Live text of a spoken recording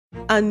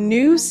A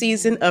new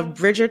season of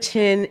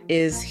Bridgerton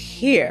is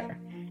here.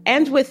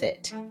 And with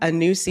it, a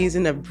new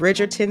season of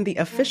Bridgerton, the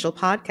official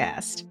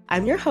podcast.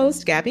 I'm your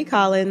host, Gabby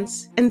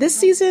Collins, and this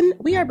season,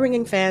 we are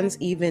bringing fans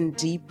even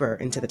deeper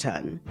into the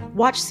ton.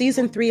 Watch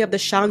season 3 of the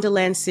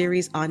Shondaland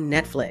series on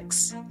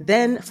Netflix.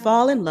 Then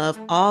fall in love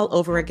all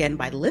over again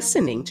by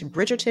listening to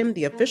Bridgerton,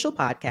 the official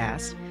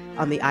podcast,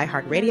 on the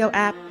iHeartRadio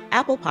app,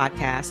 Apple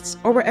Podcasts,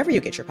 or wherever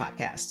you get your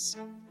podcasts.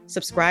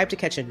 Subscribe to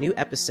catch a new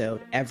episode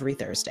every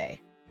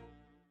Thursday.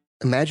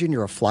 Imagine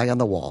you're a fly on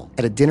the wall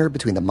at a dinner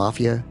between the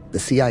mafia, the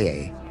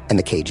CIA, and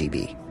the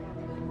KGB.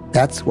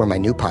 That's where my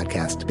new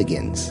podcast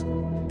begins.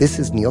 This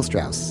is Neil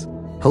Strauss,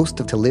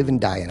 host of To Live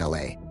and Die in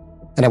LA,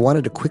 and I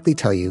wanted to quickly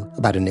tell you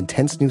about an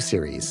intense new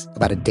series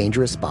about a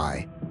dangerous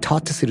spy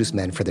taught to seduce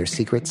men for their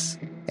secrets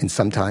and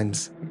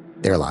sometimes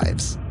their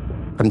lives.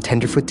 From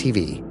Tenderfoot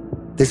TV,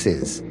 this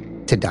is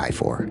To Die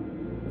For.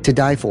 To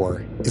Die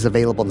For is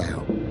available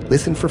now.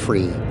 Listen for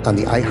free on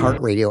the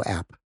iHeartRadio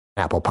app,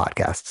 Apple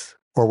Podcasts,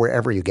 or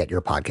wherever you get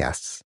your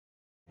podcasts.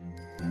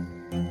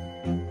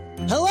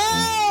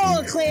 Hello,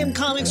 acclaimed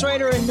comics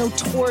writer and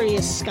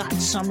notorious Scott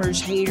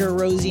Summers hater,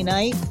 Rosie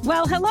Knight.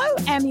 Well, hello,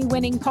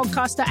 Emmy-winning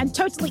podcaster and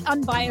totally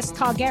unbiased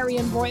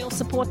Targaryen royal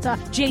supporter,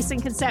 Jason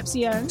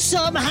Concepcion.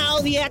 Somehow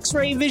the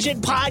X-Ray Vision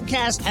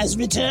podcast has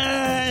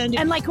returned.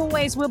 And like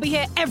always, we'll be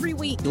here every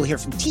week. You'll hear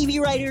from TV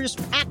writers,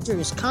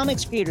 actors,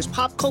 comics creators,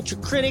 pop culture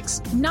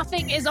critics.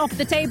 Nothing is off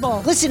the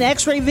table. Listen to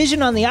X-Ray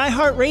Vision on the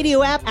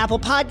iHeartRadio app, Apple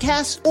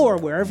Podcasts, or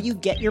wherever you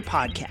get your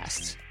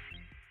podcasts.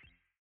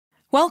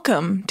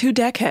 Welcome to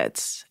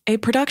Deckheads, a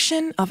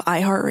production of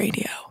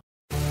iHeartRadio.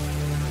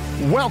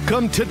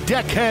 Welcome to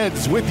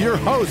Deckheads with your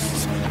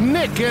hosts,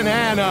 Nick and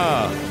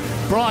Anna.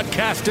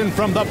 Broadcasting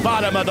from the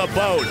bottom of the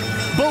boat,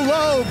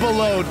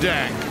 below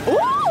deck.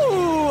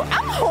 Ooh,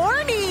 I'm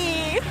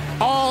horny.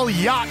 All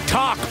yacht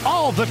talk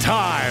all the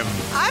time.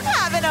 I'm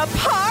having a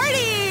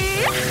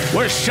party.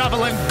 We're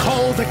shoveling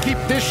coal to keep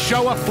this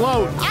show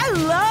afloat. I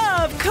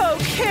love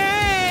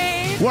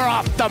cocaine. We're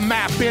off the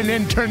map in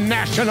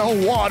international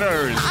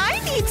waters. I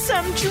need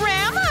some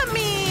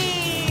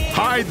Dramamine.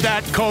 Hide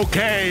that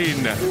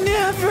cocaine.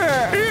 Never.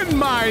 In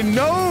my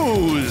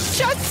nose.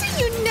 Just so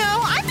you know,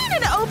 I'm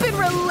in an open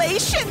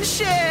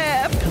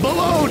relationship.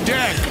 Below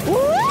deck.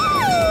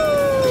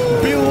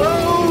 Woo!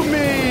 Below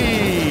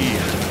me.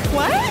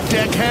 What?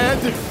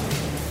 Deckhead.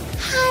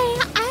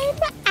 Hi, I'm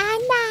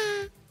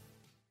Anna.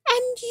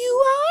 And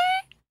you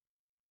are?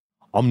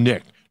 I'm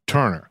Nick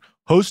Turner,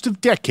 host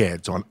of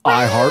Deckheads on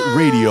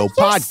iHeartRadio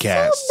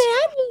podcast. You're so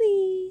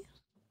manly.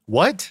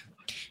 What?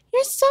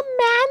 You're so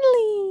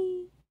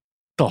manly.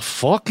 The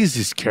fuck is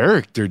this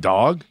character,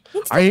 dog?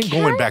 I ain't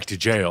going back to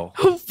jail.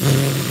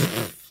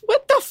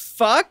 What the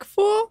fuck,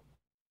 fool?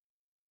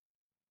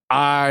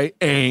 I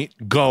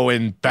ain't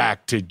going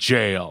back to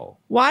jail.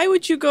 Why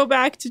would you go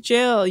back to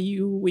jail,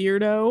 you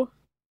weirdo?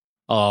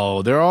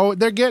 Oh,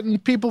 they're getting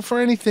people for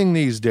anything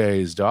these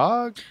days,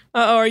 dog.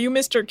 Uh-oh, are you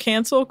Mr.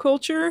 Cancel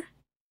Culture?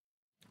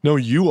 No,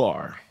 you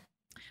are.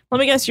 Let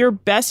me guess, you're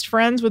best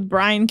friends with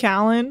Brian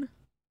Callen?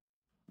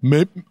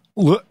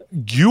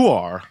 You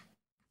are.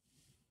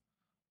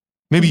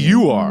 Maybe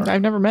you are.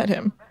 I've never met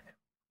him.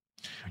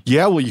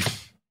 Yeah, well,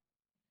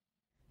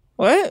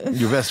 What?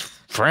 you're best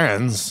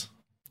friends.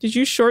 Did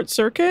you short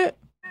circuit?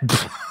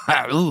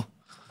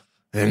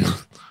 And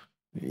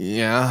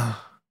yeah.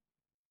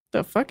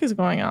 The fuck is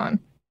going on?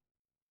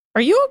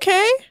 Are you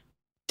okay?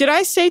 Did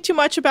I say too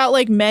much about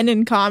like men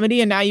in comedy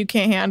and now you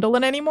can't handle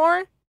it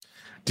anymore?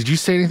 Did you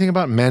say anything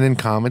about men in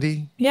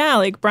comedy? Yeah,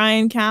 like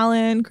Brian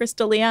Callen,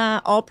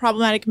 Crystalia, all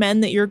problematic men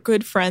that you're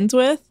good friends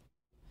with.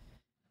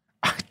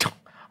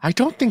 I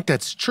don't think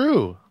that's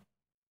true.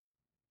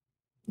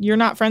 You're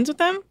not friends with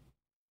them?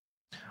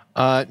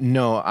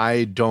 No,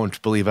 I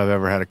don't believe I've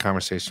ever had a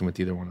conversation with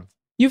either one of them.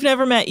 You've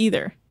never met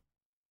either.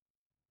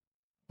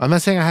 I'm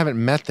not saying I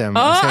haven't met them.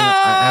 I'm saying I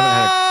haven't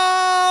had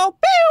Oh,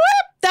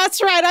 beep-whip.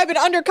 That's right. I've been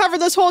undercover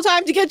this whole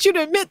time to get you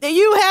to admit that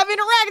you have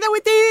interacted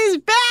with these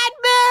bad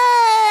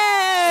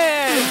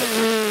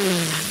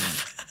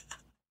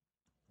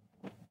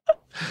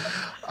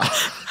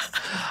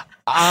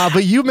men.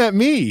 But you met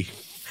me.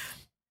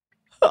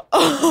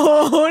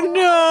 Oh,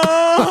 no.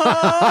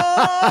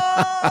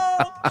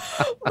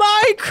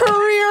 My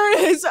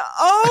career is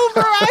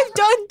over. I've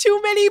done too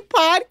many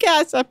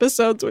podcast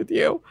episodes with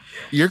you.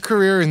 Your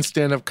career in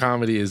stand-up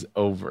comedy is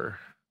over.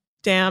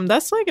 Damn,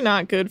 that's like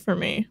not good for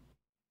me.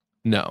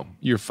 No,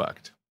 you're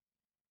fucked.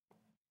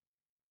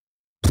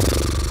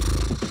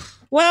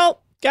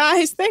 Well,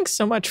 guys, thanks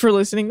so much for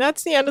listening.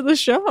 That's the end of the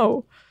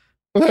show.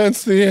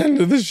 That's the end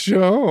of the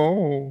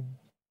show.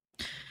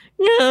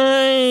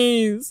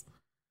 Guys.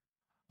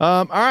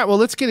 All right, well,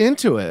 let's get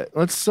into it.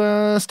 Let's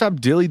stop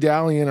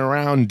dilly-dallying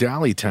around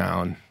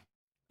Dallytown.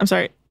 I'm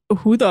sorry.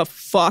 Who the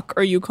fuck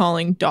are you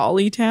calling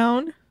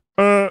Dollytown?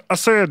 I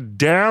said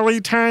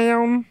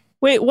Dallytown.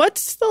 Wait,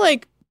 what's the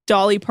like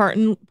Dolly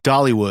Parton?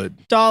 Dollywood.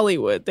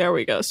 Dollywood. There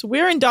we go. So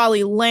we're in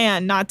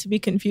Dollyland, not to be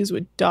confused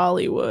with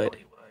Dollywood.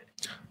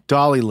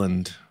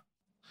 Dollyland.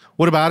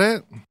 What about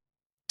it?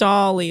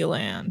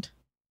 Dollyland.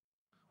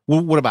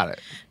 What about it?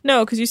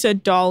 No, because you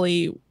said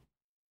Dolly.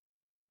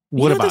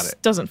 What about this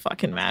it? Doesn't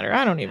fucking matter.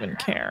 I don't even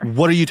care.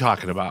 What are you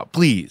talking about?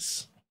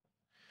 Please.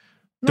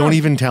 No. Don't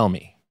even tell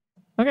me.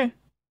 Okay.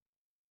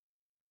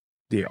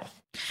 Deal.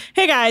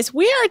 Hey guys,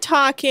 we are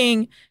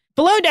talking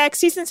Below Deck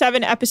Season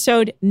 7,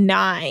 Episode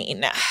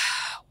 9.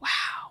 Wow.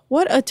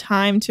 What a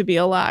time to be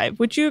alive.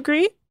 Would you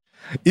agree?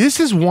 This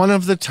is one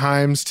of the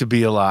times to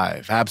be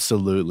alive.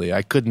 Absolutely.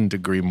 I couldn't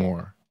agree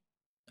more.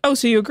 Oh,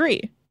 so you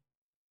agree?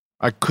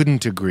 I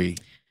couldn't agree.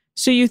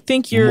 So you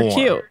think you're more.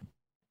 cute?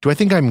 Do I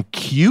think I'm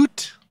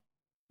cute?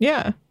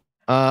 Yeah.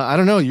 I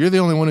don't know. You're the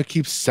only one who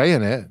keeps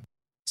saying it.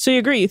 So you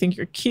agree you think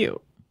you're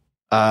cute?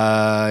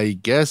 I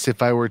guess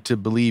if I were to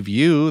believe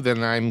you,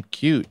 then I'm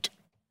cute.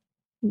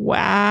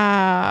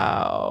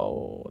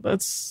 Wow.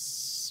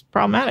 That's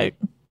problematic.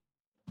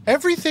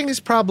 Everything is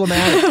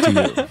problematic to you.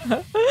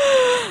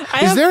 I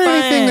Is have there fun.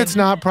 anything that's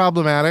not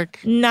problematic?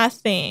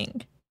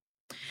 Nothing.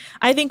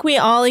 I think we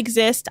all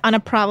exist on a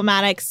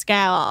problematic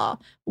scale.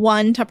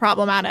 1 to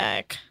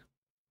problematic.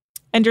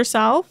 And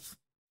yourself?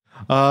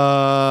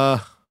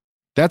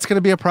 That's going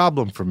to be a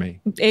problem for me.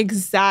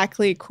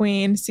 Exactly,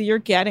 Queen. See, you're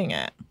getting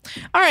it.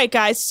 All right,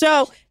 guys.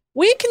 So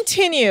we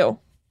continue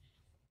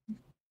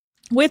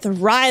with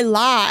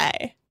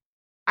Riley.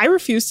 I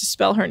refuse to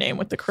spell her name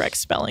with the correct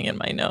spelling in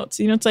my notes.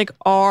 You know, it's like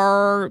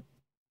RHYLE.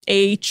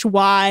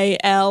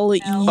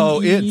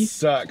 Oh, it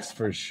sucks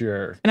for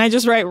sure. And I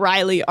just write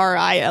Riley,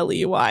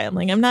 RILEY. I'm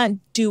like, I'm not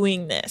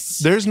doing this.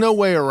 There's no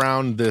way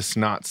around this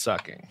not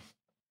sucking.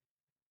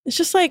 It's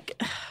just like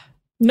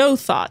no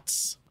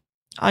thoughts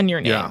on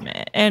your name.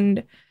 Yeah.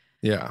 And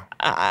Yeah.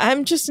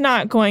 I'm just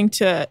not going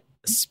to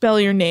spell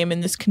your name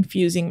in this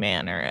confusing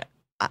manner.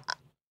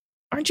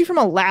 Aren't you from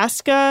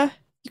Alaska?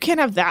 You can't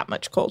have that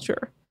much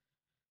culture.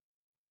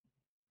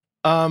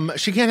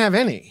 She can't have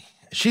any.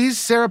 She's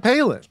Sarah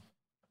Palin.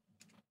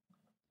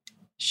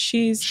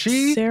 She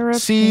She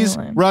sees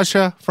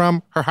Russia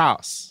from her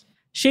house.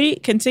 She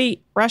can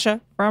see Russia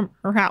from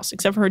her house,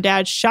 except for her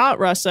dad shot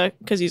Russia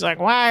because he's like,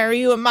 "Why are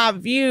you in my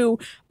view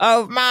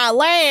of my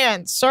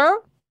land,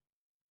 sir?"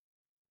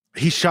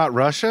 He shot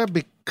Russia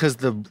because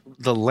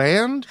the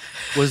land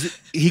was,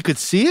 he could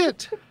see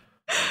it.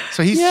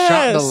 So he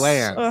shot the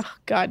land. Oh,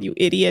 God, you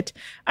idiot.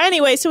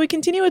 Anyway, so we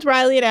continue with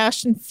Riley and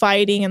Ashton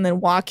fighting and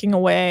then walking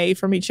away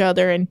from each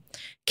other. And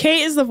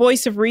Kate is the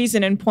voice of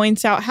reason and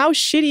points out how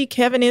shitty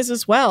Kevin is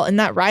as well, and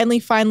that Riley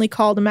finally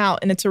called him out.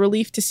 And it's a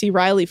relief to see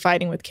Riley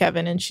fighting with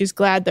Kevin. And she's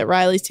glad that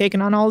Riley's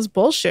taken on all his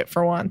bullshit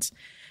for once.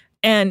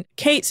 And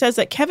Kate says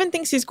that Kevin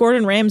thinks he's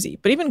Gordon Ramsay,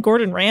 but even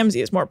Gordon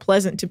Ramsay is more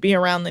pleasant to be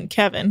around than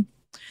Kevin.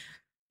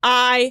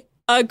 I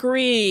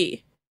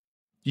agree.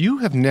 You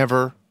have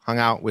never hung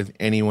out with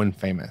anyone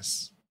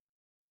famous.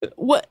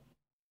 What?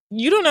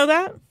 You don't know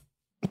that?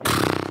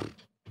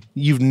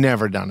 You've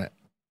never done it.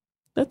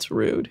 That's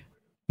rude.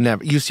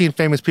 Never. You've seen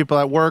famous people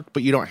at work,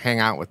 but you don't hang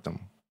out with them.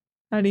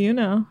 How do you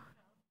know?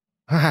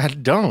 I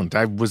don't.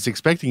 I was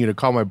expecting you to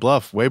call my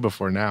bluff way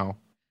before now.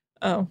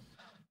 Oh.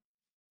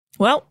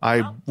 Well.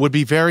 I would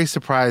be very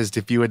surprised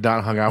if you had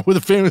not hung out with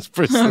a famous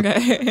person.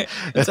 Okay.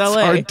 It's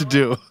LA. hard to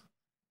do.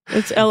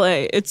 It's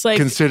LA. It's like,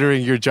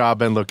 considering your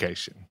job and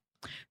location.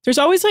 there's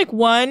always like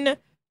one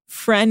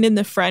friend in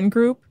the friend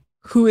group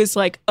who is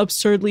like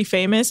absurdly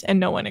famous and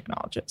no one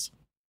acknowledges.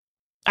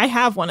 I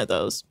have one of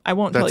those. I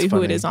won't tell That's you who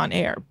it funny. is on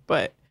air,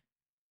 but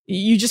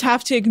you just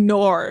have to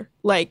ignore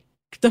like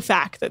the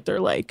fact that they're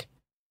like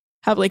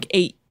have like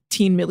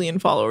 18 million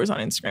followers on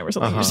Instagram or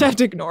something. You just have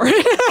to ignore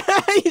it.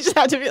 You just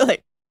have to be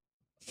like,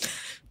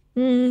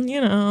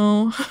 you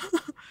know.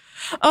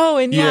 Oh,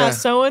 and yeah,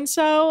 so and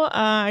so.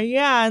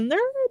 Yeah, and they're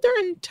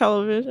in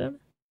television.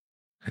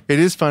 It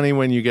is funny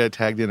when you get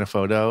tagged in a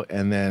photo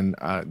and then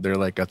there are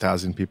like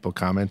 1,000 people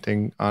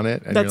commenting on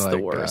it. And That's you're the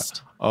like,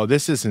 worst. Oh,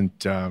 this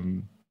isn't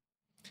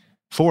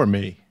for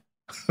me.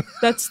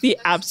 That's the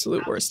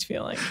absolute worst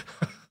feeling.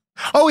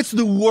 Oh, it's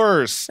the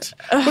worst.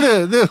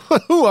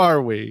 Who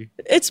are we?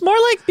 It's more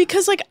like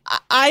because like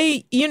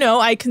I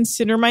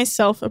consider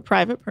myself a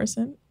private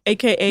person,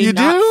 aka You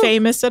not do?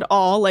 famous at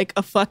all, like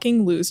a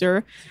fucking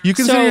loser. You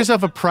consider So-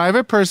 yourself a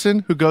private person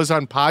who goes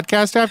on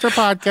podcast after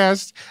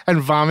podcast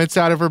and vomits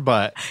out of her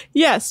butt.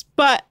 Yes,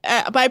 but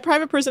by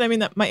private person I mean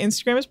that my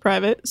Instagram is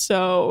private,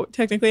 so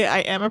technically I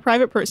am a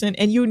private person,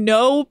 and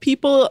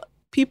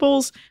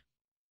people's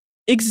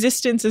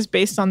existence is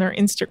based on their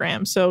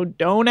Instagram. So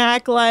don't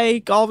act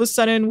like all of a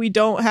sudden we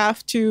don't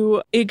have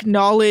to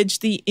acknowledge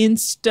the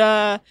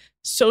Insta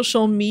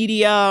social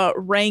media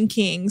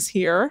rankings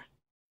here.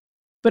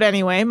 But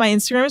anyway, my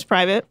Instagram is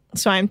private,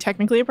 so I'm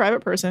technically a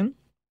private person.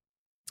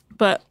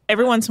 But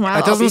every once in a while,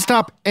 That doesn't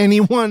stop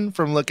anyone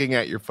from looking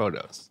at your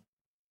photos.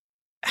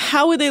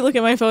 How would they look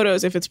at my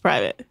photos if it's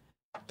private?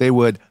 They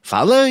would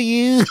follow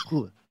you.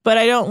 But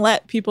I don't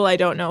let people I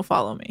don't know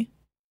follow me.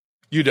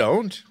 You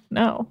don't?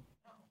 No.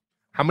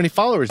 How many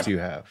followers do you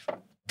have?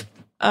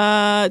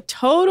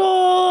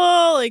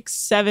 Total like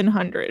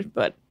 700,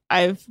 but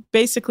I've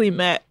basically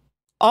met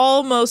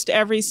almost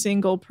every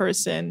single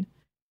person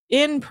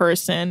in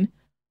person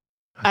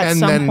at and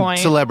some then point.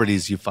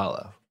 celebrities you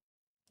follow.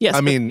 Yes.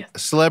 I mean,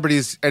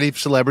 celebrities, any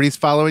celebrities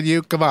following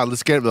you? Come on,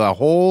 let's get the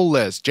whole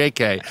list.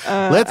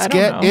 JK, let's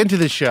get into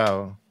the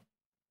show.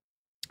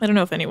 I don't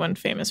know if anyone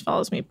famous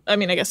follows me. I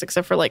mean, I guess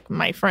except for like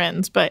my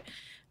friends, but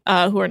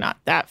who are not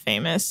that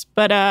famous.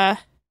 But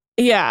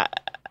yeah,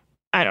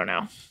 I don't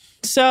know.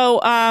 So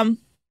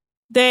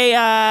they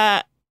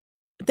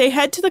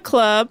head to the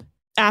club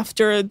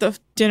after the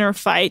dinner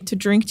fight to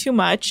drink too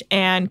much,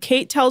 and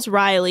Kate tells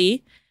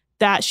Riley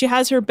that she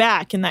has her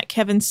back and that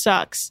Kevin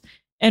sucks.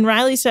 And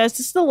Riley says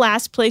this is the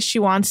last place she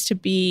wants to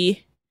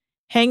be,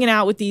 hanging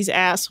out with these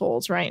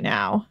assholes right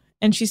now.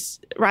 And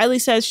Riley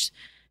says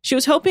she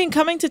was hoping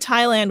coming to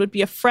Thailand would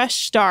be a fresh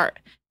start,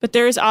 but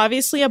there is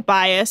obviously a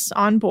bias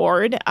on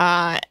board.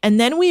 And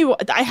then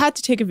I had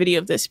to take a video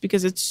of this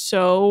because it's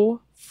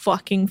so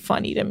fucking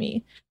funny to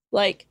me.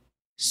 Like,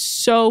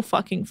 so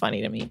fucking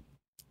funny to me.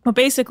 But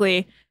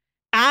basically,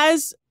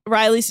 as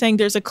Riley's saying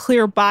there's a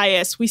clear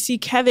bias, we see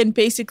Kevin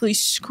basically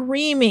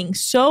screaming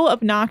so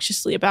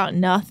obnoxiously about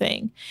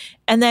nothing.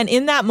 And then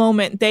in that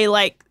moment, they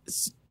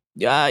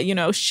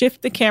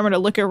shift the camera to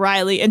look at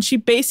Riley, and she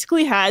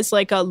basically has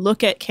like a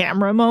look at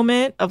camera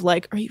moment of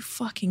like, are you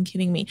fucking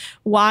kidding me?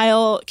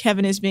 While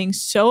Kevin is being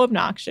so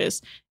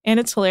obnoxious, and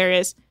it's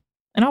hilarious.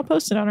 And I'll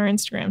post it on our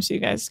Instagram so you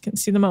guys can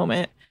see the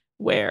moment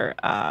where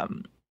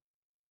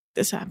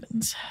this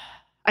happens.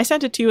 I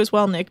sent it to you as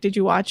well, Nick. Did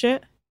you watch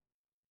it?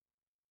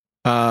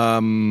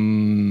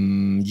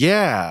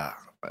 Yeah.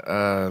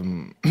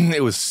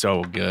 It was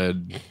so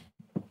good.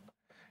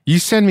 You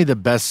send me the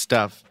best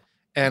stuff,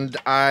 and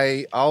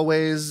I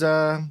always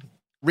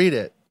read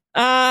it.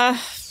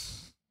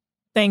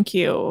 Thank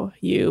you.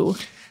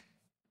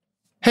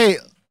 Hey,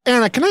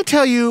 Anna, can I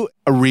tell you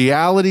a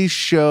reality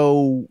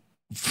show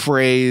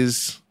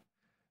phrase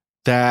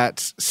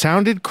that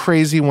sounded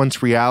crazy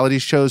once reality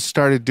shows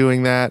started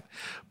doing that,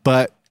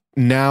 but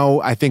now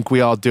I think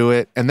we all do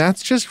it, and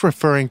that's just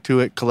referring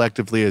to it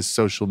collectively as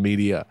social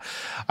media.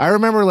 I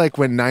remember like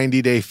when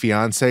 90 Day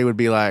Fiancé would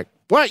be like,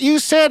 what you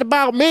said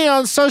about me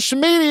on social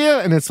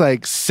media, and it's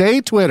like,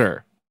 say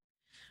Twitter,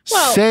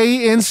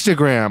 say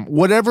Instagram,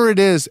 whatever it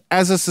is.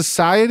 As a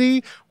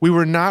society, we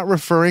were not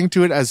referring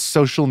to it as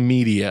social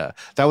media.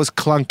 That was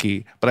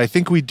clunky, but I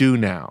think we do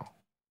now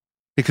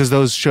because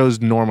those shows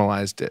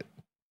normalized it.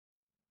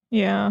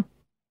 Yeah.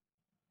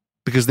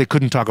 Because they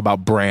couldn't talk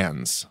about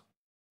brands.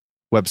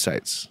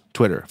 Websites,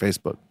 Twitter,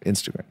 Facebook,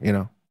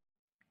 Instagram,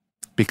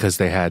 because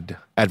they had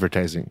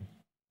advertising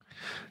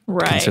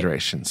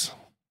considerations.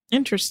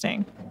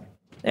 Interesting.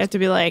 They have to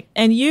be like,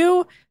 and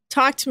you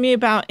talked to me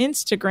about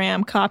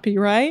Instagram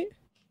copyright?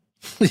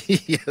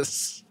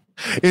 Yes.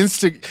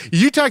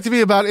 You talked to me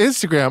about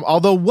Instagram,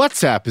 although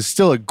WhatsApp is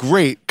still a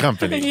great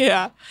company.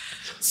 Yeah.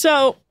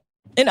 So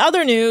in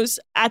other news,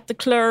 at the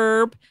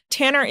club,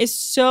 Tanner is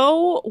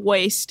so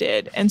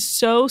wasted and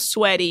so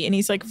sweaty, and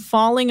he's like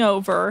falling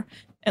over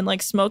and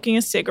like smoking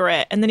a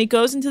cigarette. And then he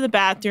goes into the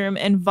bathroom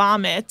and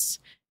vomits.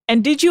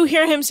 And did you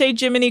hear him say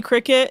Jiminy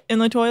Cricket in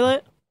the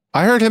toilet?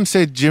 I heard him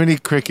say Jiminy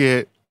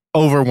Cricket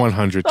over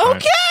 100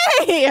 times.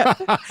 Okay.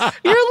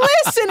 You're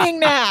listening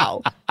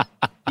now.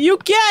 You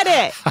get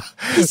it.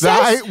 He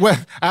says,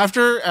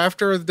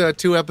 after the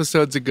 2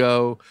 episodes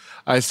ago,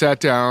 I sat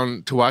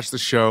down to watch the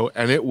show,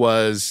 and it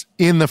was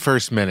in the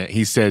first minute.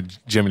 He said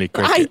Jiminy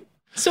Cricket.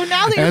 So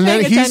now that you're and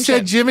paying then attention. he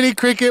said Jiminy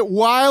Cricket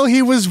while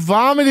he was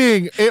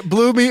vomiting. It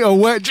blew me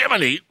away.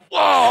 Jiminy.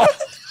 Whoa.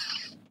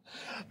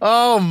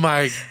 Oh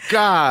my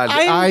God.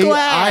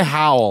 I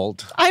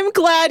howled. I'm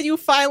glad you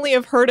finally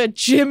have heard a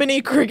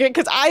Jiminy Cricket,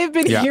 because I have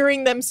been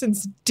hearing them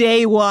since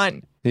day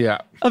 1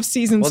 of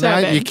season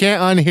 7. Now you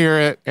can't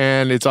unhear it,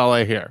 and it's all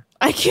I hear.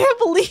 I can't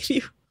believe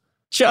you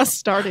just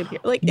started here.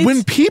 Like,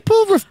 when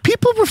people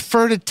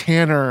refer to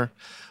Tanner,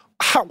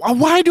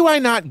 why do I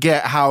not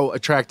get how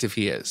attractive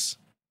he is?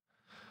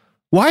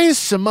 Why is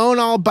Simone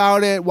all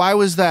about it? Why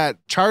was that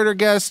charter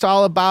guest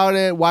all about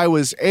it? Why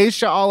was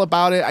Aisha all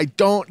about it? I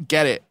don't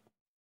get it.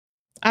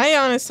 I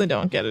honestly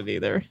don't get it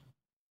either.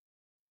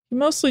 He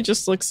mostly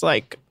just looks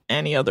like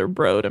any other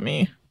bro to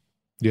me.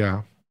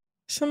 Yeah.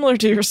 Similar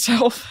to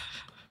yourself.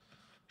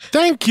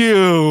 Thank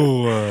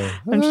you.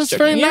 That's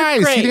very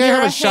nice. Great. You're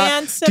have a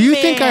shot. Do you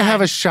think I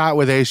have a shot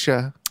with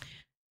Aisha?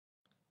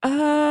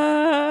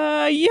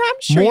 Yeah,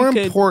 I'm sure. More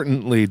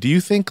importantly, do you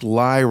think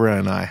Lyra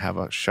and I have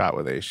a shot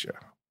with Aisha?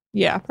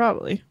 Yeah,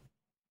 probably.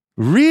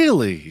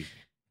 Really?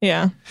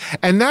 Yeah.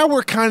 And now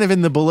we're kind of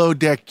in the Below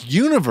Deck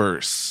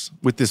universe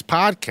with this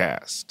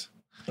podcast.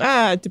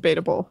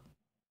 Debatable.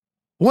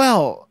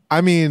 Well,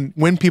 I mean,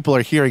 when people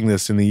are hearing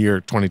this in the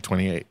year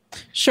 2028.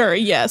 Sure,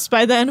 yes.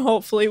 By then,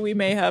 hopefully, we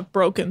may have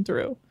broken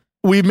through.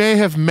 We may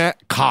have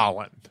met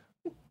Colin.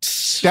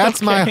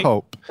 That's my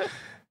hope.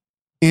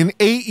 In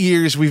 8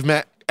 years, we've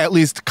met at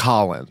least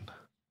Colin.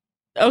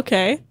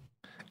 Okay.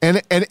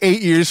 And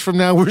 8 years from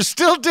now, we're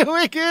still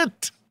doing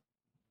it.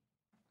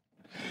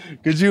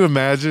 Could you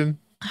imagine?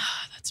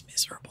 That's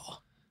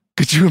miserable.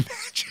 Could you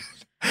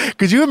imagine?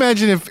 Could you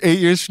imagine if 8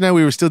 years from now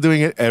we were still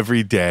doing it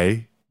every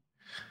day?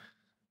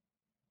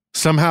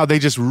 Somehow they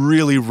just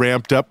really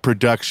ramped up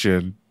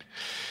production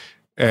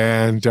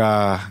And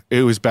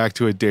it was back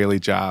to a daily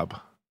job.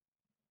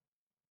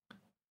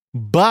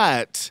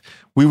 But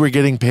we were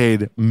getting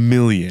paid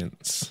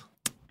millions.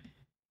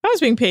 If I was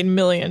being paid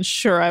millions,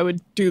 sure, I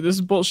would do this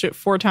bullshit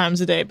 4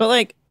 times a day. But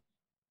like,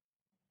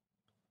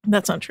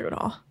 that's not true at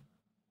all.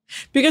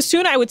 Because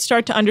soon I would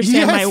start to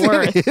understand my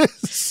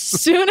worth.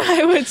 Soon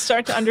I would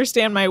start to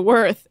understand my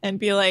worth and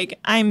be like,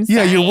 I'm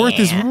Yeah, sorry. your worth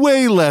is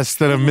way less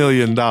than $1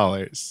 million.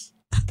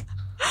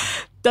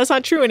 That's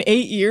not true in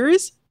 8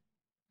 years.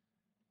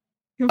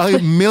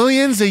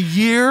 Millions a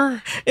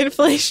year?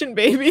 Inflation,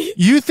 baby.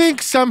 You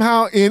think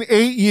somehow in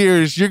 8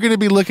 years you're going to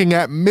be looking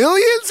at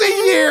millions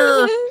a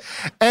year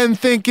and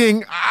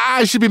thinking,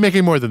 I should be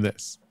making more than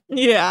this.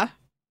 Yeah.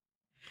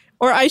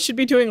 Or I should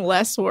be doing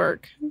less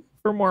work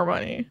for more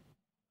money.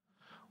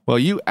 Well,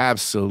 you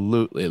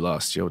absolutely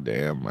lost your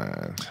damn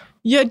mind.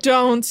 You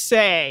don't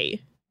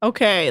say.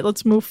 Okay,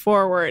 let's move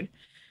forward.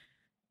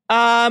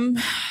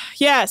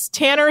 Yes,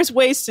 Tanner is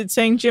wasted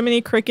saying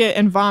Jiminy Cricket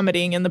and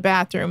vomiting in the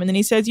bathroom. And then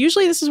he says,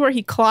 usually this is where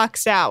he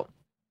clocks out.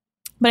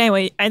 But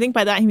anyway, I think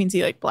by that he means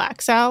he like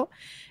blacks out.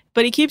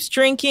 But he keeps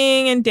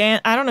drinking and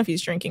I don't know if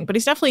he's drinking, but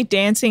he's definitely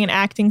dancing and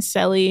acting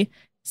silly.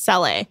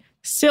 And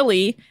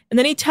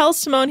then he tells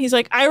Simone, he's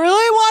like, I really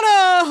want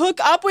to hook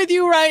up with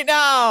you right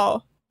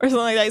now. Or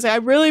something like that. He's like, I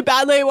really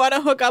badly want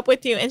to hook up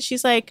with you. And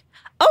she's like,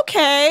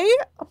 okay.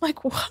 I'm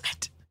like,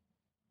 what?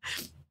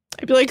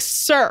 I'd be like,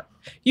 sir,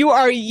 you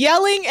are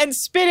yelling and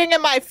spitting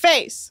in my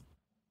face.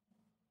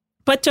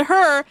 But to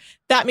her,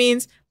 that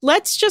means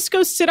let's just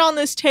go sit on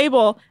this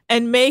table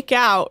and make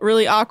out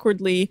really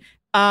awkwardly.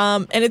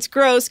 And it's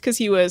gross because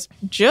he was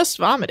just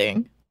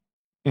vomiting.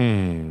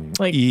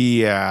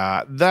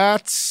 Yeah,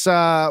 that's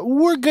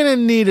we're gonna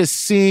need a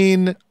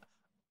scene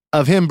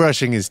of him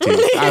brushing his teeth.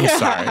 I'm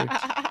sorry.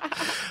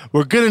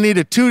 We're gonna need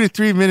a 2 to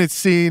 3 minute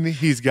scene.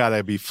 He's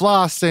gotta be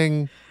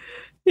flossing.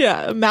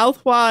 Yeah,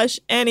 mouthwash,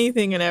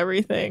 anything and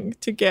everything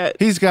to get.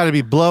 He's got to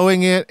be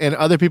blowing it in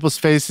other people's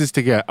faces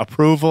to get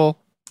approval.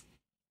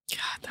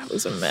 God, that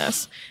was a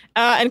mess.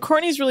 And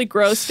Courtney's really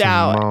grossed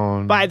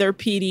out by their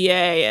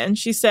PDA, and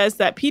she says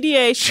that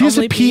PDA should She has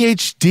a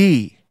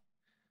PhD.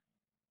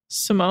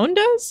 Simone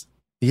does?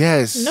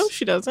 Yes. No,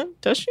 she doesn't.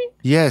 Does she?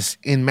 Yes,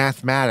 in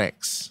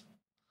mathematics.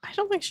 I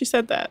don't think she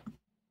said that.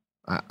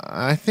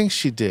 I think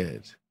she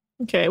did.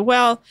 Okay,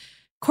 well,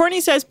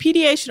 Courtney says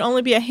PDA should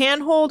only be a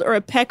handhold or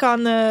a peck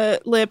on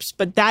the lips,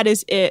 but that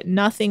is it.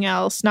 Nothing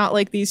else. Not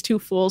like these two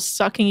fools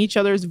sucking each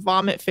other's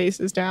vomit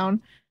faces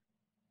down.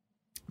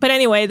 But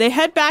anyway, they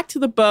head back to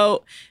the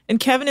boat,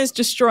 and Kevin is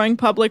destroying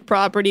public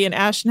property, and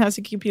Ashton has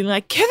to keep being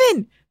like,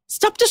 Kevin,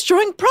 stop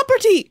destroying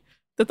property.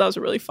 That was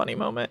a really funny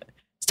moment.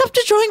 Stop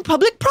destroying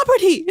public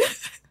property.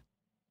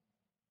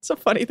 It's a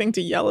funny thing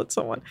to yell at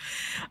someone.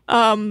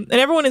 And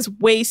everyone is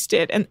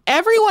wasted, and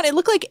it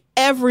looked like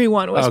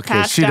everyone was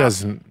passed she out.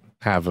 doesn't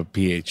have a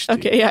PhD.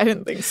 Okay, yeah, I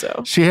didn't think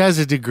so. She has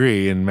a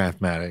degree in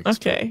mathematics.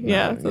 Okay,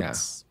 yeah.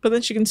 But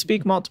then she can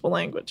speak multiple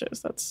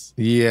languages.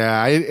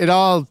 Yeah, it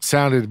all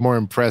sounded more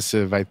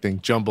impressive, I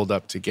think, jumbled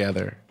up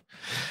together.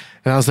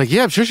 And I was like,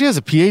 yeah, I'm sure she has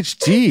a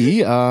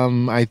PhD.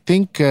 I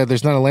think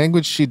there's not a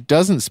language she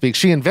doesn't speak.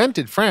 She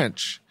invented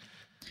French.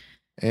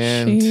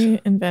 And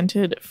she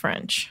invented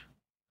French.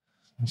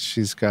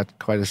 She's got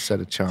quite a set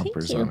of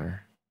chompers on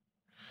her.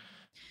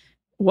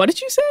 What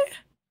did you say?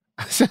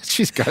 I said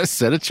she's got a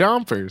set of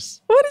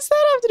chompers. What does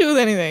that have to do with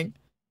anything?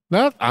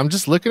 No, I'm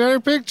just looking at her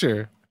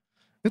picture.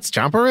 It's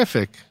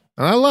chomperific,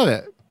 and I love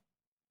it.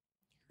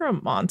 You're a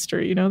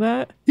monster, you know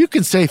that? You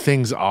can say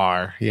things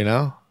are, you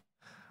know?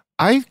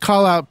 I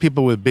call out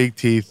people with big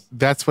teeth.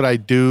 That's what I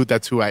do.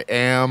 That's who I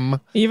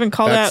am. You even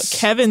called out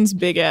Kevin's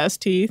big-ass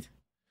teeth.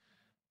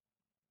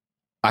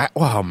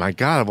 Oh, my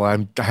God.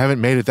 Well, I haven't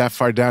made it that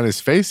far down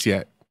his face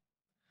yet.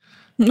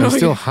 I'm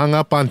still hung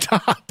up on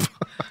top.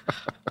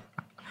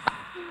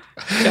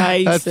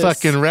 That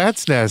fucking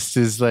rat's nest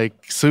is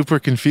like super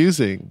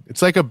confusing.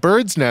 It's like a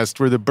bird's nest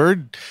where the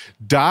bird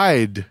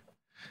died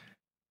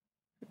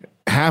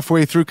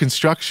halfway through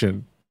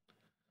construction.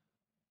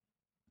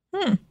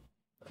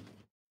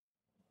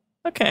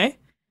 Okay.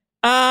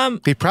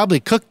 He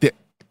probably cooked it.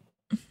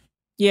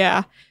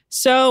 Yeah.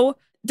 So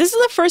this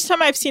is the first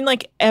time I've seen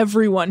like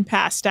everyone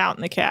passed out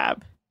in the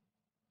cab.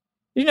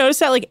 Did you notice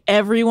that like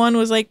everyone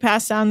was like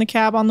passed out in the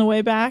cab on the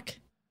way back?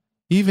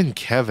 Even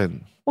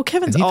Kevin. Well,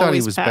 Kevin's and he always thought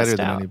he was better than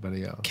out.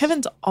 Anybody else.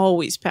 Kevin's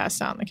always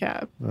passed out in the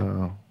cab.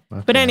 Oh.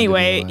 Okay, but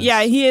anyway,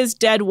 yeah, he is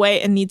dead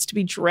weight and needs to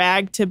be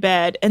dragged to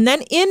bed. And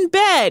then in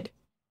bed,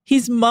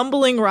 he's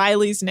mumbling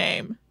Riley's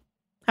name.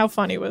 How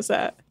funny was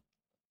that?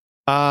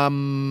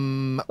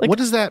 What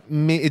does that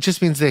mean? It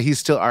just means that he's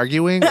still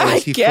arguing, or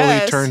is he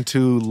fully turned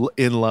to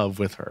in love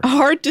with her?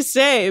 Hard to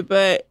say,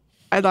 but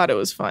I thought it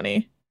was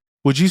funny.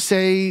 Would you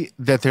say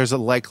that there's a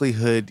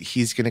likelihood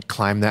he's going to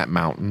climb that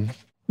mountain?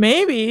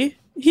 Maybe.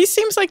 He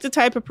seems like the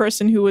type of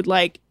person who would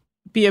like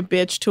be a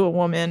bitch to a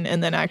woman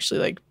and then actually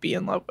like be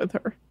in love with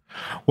her.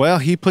 Well,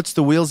 he puts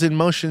the wheels in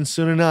motion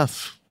soon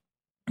enough.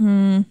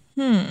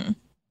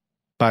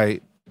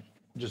 By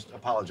just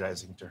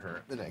apologizing to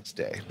her the next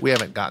day. We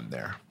haven't gotten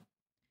there.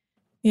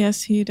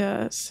 Yes, he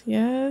does.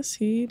 Yes,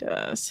 he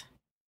does.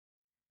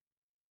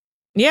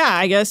 Yeah,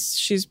 I guess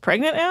she's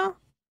pregnant now?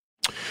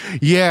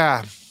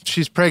 Yeah,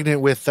 she's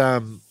pregnant with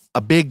a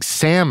big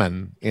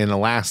salmon in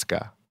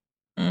Alaska.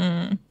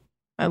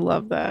 I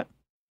love that.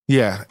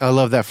 Yeah, I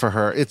love that for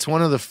her. It's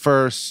one of the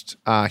first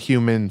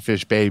human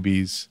fish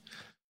babies.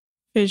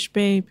 Fish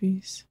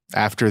babies.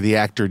 After the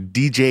actor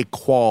DJ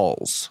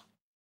Qualls.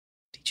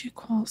 DJ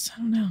Qualls, I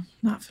don't know.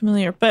 Not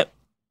familiar. But,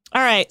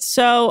 all right.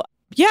 So,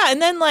 yeah.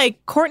 And then,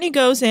 like, Courtney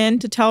goes in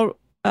to tell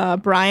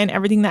Brian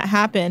everything that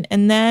happened.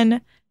 And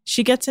then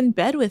she gets in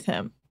bed with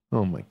him.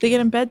 Oh, my God. They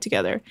get in bed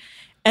together.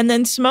 And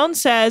then Simone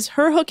says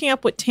her hooking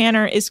up with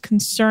Tanner is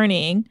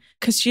concerning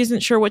because she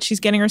isn't sure what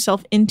she's getting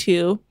herself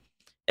into.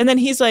 And then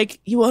he's like,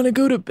 you want to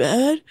go to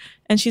bed?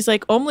 And she's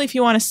like, only if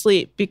you want to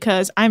sleep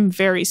because I'm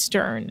very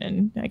stern.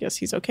 And I guess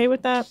he's okay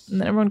with that. And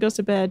then everyone goes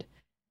to bed.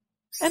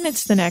 And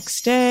it's the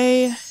next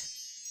day.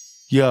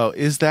 Yo,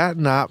 is that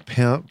not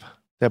pimp?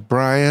 That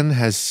Brian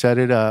has set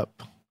it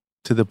up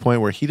to the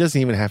point where he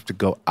doesn't even have to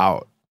go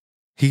out.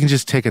 He can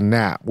just take a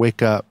nap,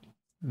 wake up,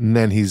 and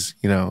then he's,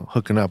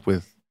 hooking up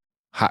with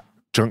hot,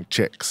 drunk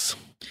chicks.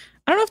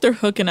 I don't know if they're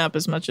hooking up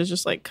as much as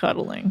just like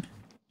cuddling.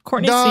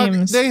 Courtney Dog,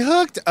 seems... They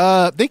hooked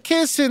up. They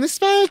kissing. It's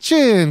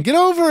smashing. Get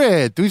over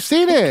it. We've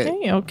seen it.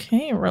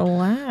 Okay,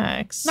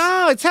 relax.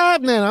 No, it's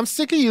happening. I'm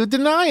sick of you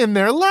denying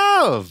their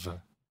love.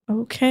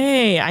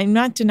 Okay, I'm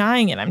not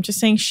denying it. I'm just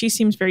saying she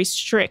seems very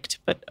strict,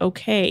 but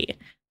okay.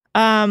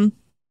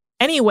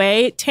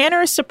 Anyway,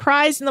 Tanner is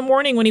surprised in the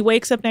morning when he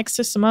wakes up next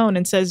to Simone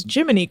and says,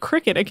 Jiminy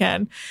Cricket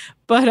again.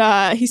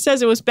 But he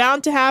says it was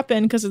bound to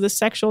happen because of the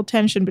sexual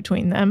tension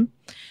between them.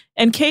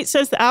 And Kate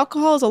says the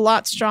alcohol is a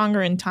lot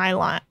stronger in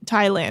Thailand.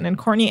 And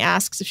Courtney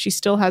asks if she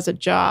still has a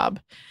job.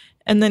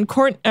 And then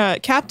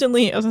Captain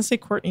Lee, I was going to say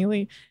Courtney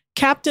Lee.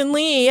 Captain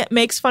Lee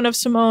makes fun of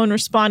Simone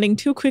responding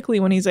too quickly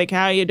when he's like,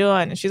 how you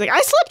doing? And she's like,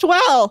 I slept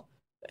well.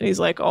 And he's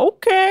like,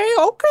 okay,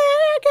 I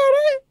get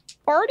it.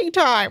 Party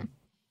time.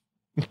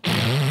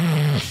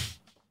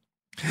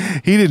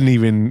 He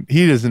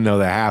doesn't know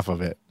the half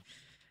of it.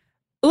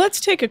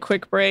 Let's take a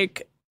quick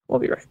break. We'll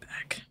be right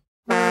back.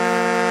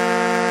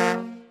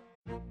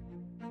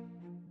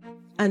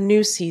 A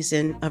new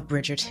season of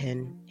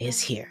Bridgerton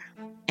is here.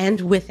 And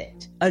with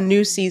it, a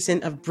new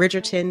season of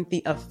Bridgerton,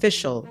 the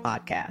official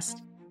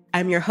podcast.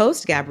 I'm your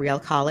host, Gabrielle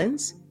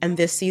Collins, and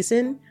this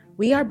season,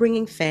 we are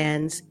bringing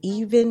fans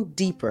even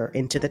deeper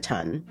into the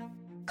ton.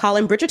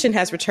 Colin Bridgerton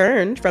has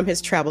returned from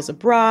his travels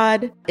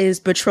abroad. Is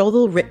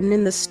betrothal written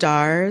in the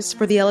stars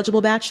for the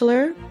eligible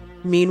bachelor?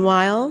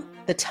 Meanwhile,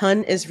 the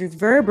ton is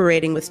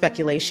reverberating with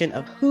speculation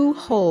of who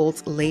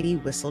holds Lady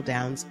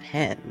Whistledown's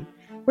pen.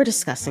 We're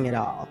discussing it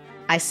all.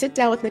 I sit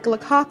down with Nicola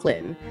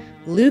Coughlan,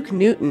 Luke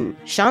Newton,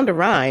 Shonda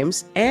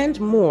Rhimes, and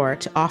more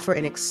to offer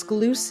an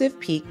exclusive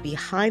peek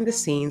behind the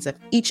scenes of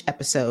each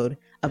episode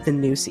of the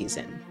new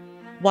season.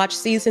 Watch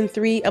season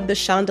 3 of the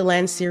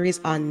Shondaland series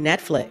on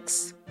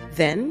Netflix.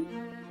 Then,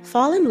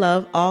 fall in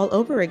love all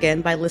over again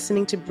by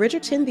listening to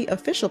Bridgerton, the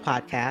official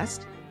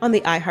podcast, on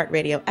the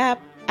iHeartRadio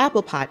app,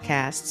 Apple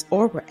Podcasts,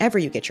 or wherever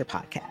you get your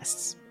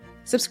podcasts.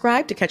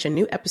 Subscribe to catch a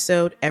new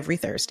episode every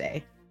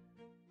Thursday.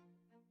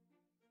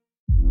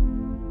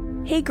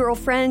 Hey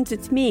girlfriends,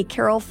 it's me,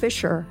 Carol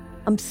Fisher.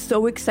 I'm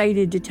so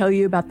excited to tell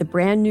you about the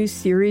brand new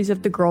series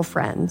of The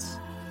Girlfriends.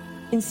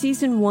 In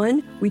season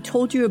 1, we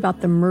told you about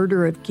the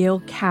murder of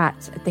Gail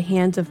Katz at the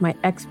hands of my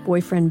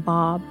ex-boyfriend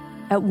Bob.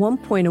 At one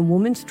point, a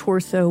woman's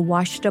torso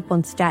washed up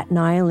on Staten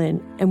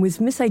Island and was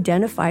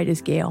misidentified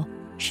as Gail.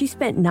 She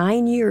spent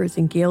 9 years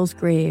in Gail's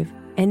grave,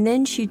 and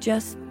then she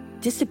just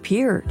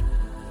disappeared.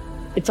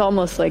 It's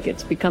almost like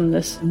it's become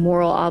this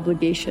moral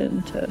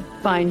obligation to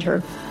find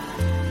her.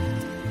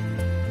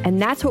 And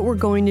that's what we're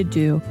going to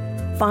do.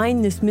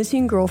 Find this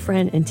missing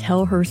girlfriend and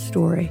tell her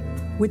story.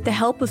 With the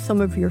help of some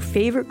of your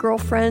favorite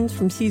girlfriends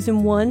from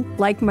season 1,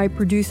 like my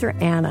producer,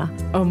 Anna.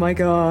 Oh my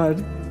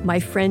God. My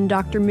friend,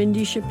 Dr.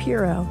 Mindy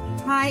Shapiro.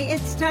 Hi,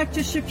 it's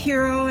Dr.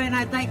 Shapiro, and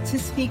I'd like to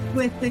speak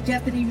with the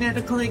deputy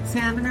medical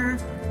examiner.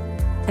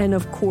 And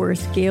of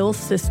course, Gail's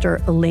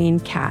sister, Elaine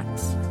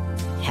Katz.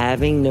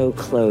 Having no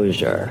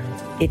closure,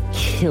 it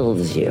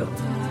kills you.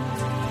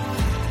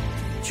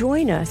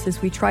 Join us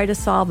as we try to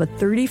solve a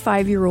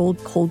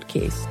 35-year-old cold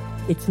case.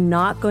 It's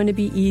not going to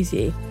be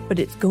easy, but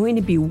it's going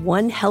to be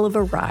one hell of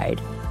a ride.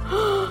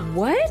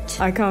 What?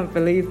 I can't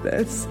believe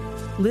this.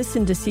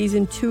 Listen to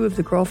season 2 of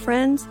The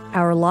Girlfriends,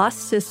 Our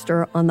Lost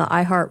Sister on the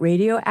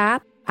iHeartRadio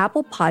app,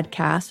 Apple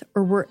Podcasts,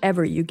 or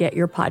wherever you get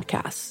your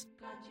podcasts.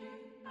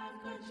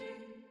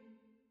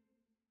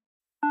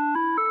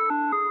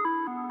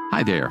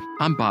 Hi there,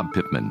 I'm Bob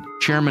Pittman,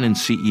 Chairman and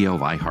CEO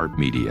of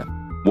iHeartMedia.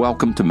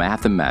 Welcome to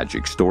Math and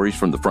Magic, Stories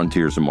from the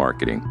Frontiers of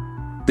Marketing.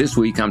 This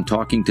week, I'm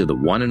talking to the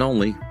one and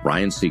only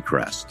Ryan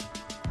Seacrest.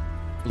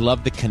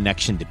 Love the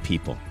connection to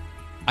people.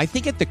 I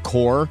think at the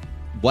core,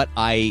 what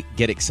I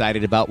get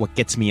excited about, what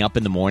gets me up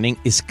in the morning,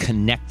 is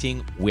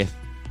connecting with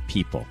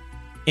people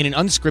in an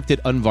unscripted,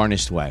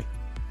 unvarnished way.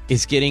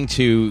 Is getting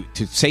to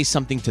say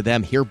something to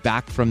them, hear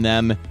back from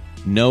them,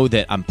 know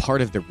that I'm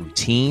part of the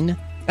routine,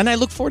 And I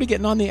look forward to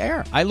getting on the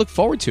air. I look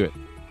forward to it.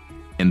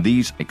 In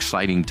these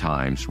exciting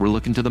times, we're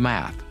looking to the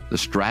math, the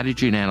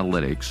strategy and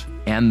analytics,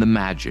 and the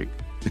magic,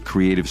 the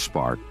creative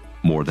spark,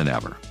 more than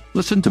ever.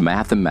 Listen to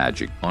Math and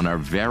Magic on our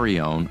very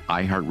own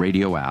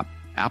iHeartRadio app,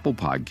 Apple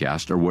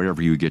Podcast, or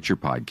wherever you get your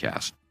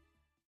podcast.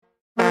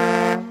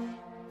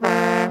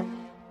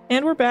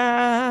 And we're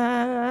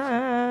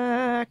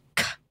back.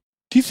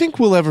 Do you think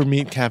we'll ever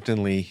meet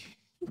Captain Lee?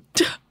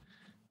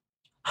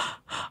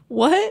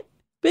 What,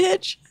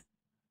 bitch?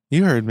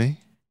 You heard me.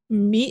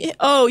 Me?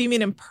 Oh, you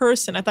mean in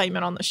person? I thought you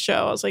meant on the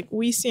show. I was like,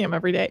 we see him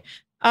every day.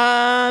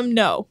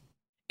 No.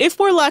 If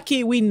we're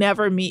lucky, we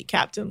never meet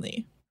Captain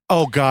Lee.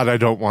 Oh, God, I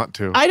don't want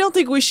to. I don't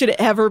think we should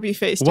ever be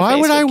face to face. Why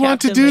would I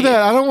want to do Lee.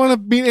 that? I don't want to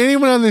meet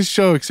anyone on this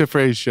show except for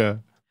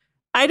Aisha.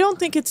 I don't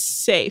think it's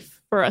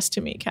safe for us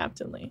to meet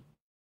Captain Lee.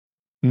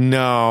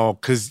 No,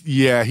 because,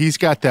 yeah, he's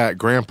got that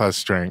grandpa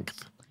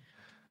strength.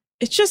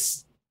 It's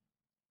just,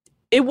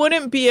 it's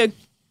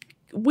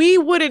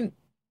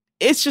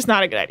just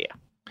not a good idea.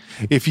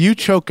 If you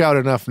choke out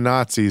enough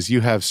Nazis,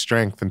 you have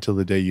strength until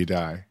the day you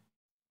die.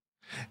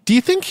 Do you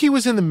think he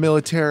was in the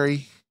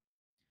military?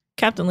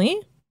 Captain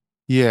Lee?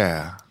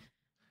 Yeah.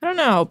 I don't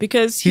know,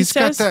 because he's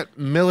got that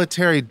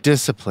military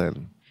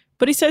discipline.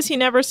 But he says he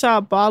never saw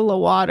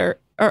a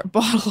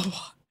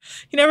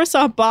he never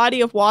saw a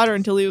body of water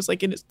until he was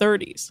like in his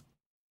 30s.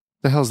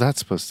 The hell's that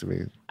supposed to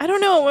mean? I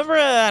don't know. Remember,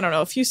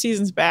 a few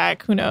seasons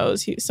back, who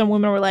knows? Some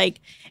women were like,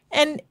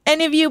 and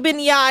have you been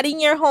yachting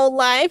your whole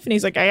life? And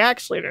he's like, I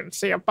actually didn't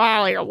see a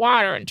body of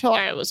water until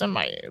I was in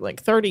my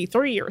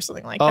 33 or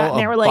something like that. And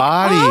they were like,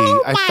 body.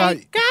 Oh I my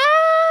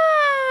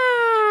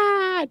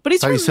God. But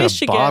he's from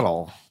Michigan. A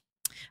bottle.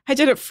 I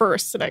did it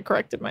first and I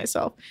corrected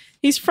myself.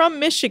 He's from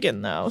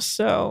Michigan though,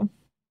 so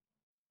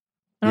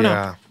I don't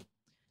know.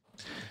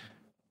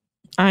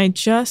 I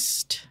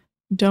just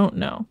don't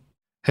know.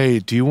 Hey,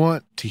 do you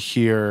want to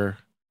hear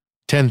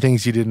 10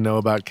 things you didn't know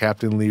about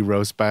Captain Lee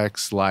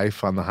Rosbach's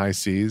life on the high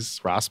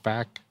seas?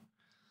 Rosbach?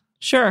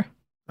 Sure.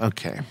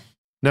 Okay.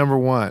 Number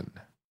 1,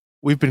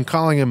 we've been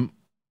calling him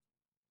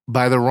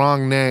by the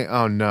wrong name.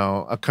 Oh,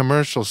 no. A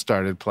commercial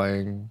started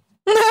playing.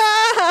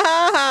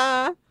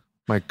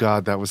 My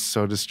God, that was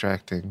so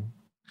distracting.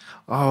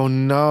 Oh,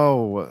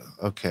 no.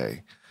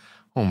 Okay.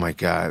 Oh, my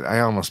God.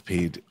 I almost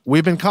peed.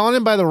 We've been calling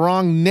him by the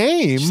wrong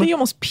name you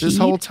almost peed? This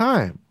whole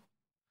time.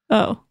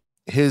 Oh.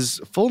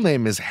 His full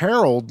name is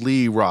Harold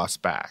Lee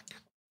Rosbach.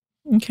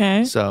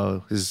 Okay.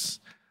 So his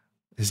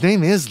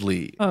name is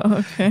Lee. Oh,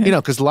 okay.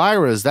 Because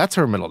Lyra's, that's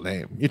her middle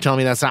name. You tell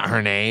me that's not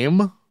her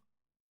name?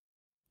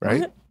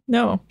 Right? What?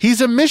 No. He's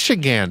a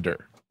Michigander.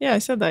 Yeah, I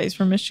said that. He's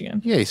from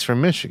Michigan. Yeah, he's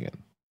from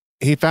Michigan.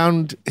 He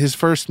found his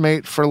first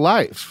mate for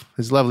life,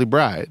 his lovely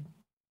bride.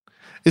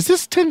 Is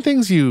this 10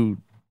 things you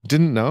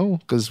didn't know?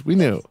 Because we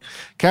knew.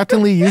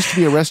 Captain Lee used to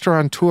be a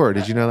restaurateur.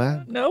 Did you know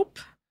that? Nope.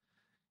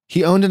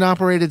 He owned and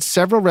operated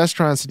several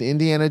restaurants in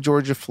Indiana,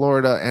 Georgia,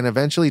 Florida, and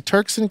eventually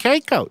Turks and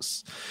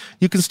Caicos.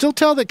 You can still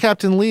tell that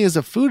Captain Lee is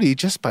a foodie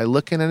just by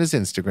looking at his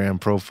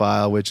Instagram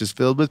profile, which is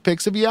filled with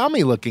pics of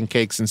yummy-looking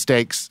cakes and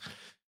steaks.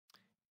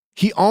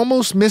 He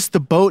almost missed the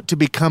boat to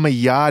become a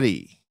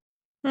yachty.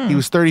 He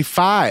was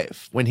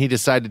 35 when he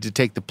decided to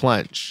take the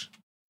plunge.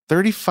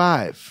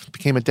 35.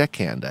 Became a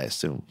deckhand, I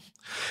assume.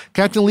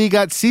 Captain Lee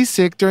got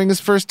seasick during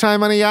his first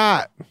time on a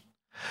yacht.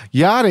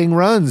 Yachting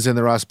runs in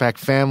the Rosbach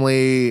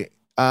family.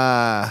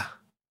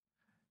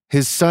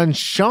 His son,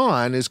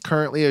 Sean, is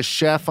currently a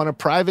chef on a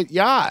private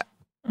yacht.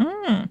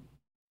 All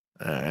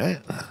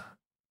right.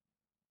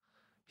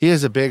 He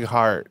has a big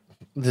heart.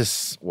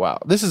 This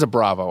is a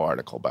Bravo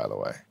article, by the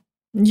way.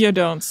 You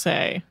don't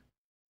say.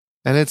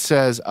 And it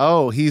says,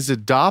 he's a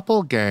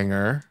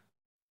doppelganger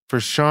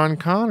for Sean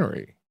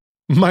Connery.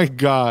 My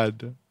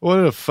God, what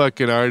a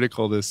fucking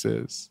article this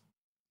is.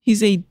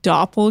 He's a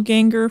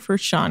doppelganger for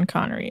Sean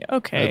Connery.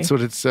 Okay. That's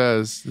what it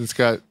says. It's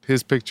got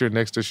his picture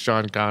next to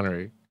Sean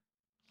Connery.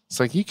 It's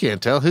like, you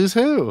can't tell who's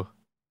who.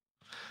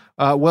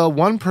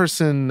 One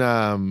person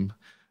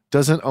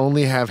doesn't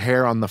only have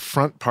hair on the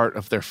front part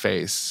of their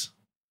face.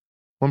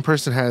 One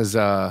person has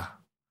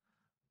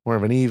more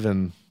of an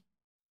even.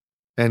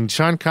 And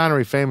Sean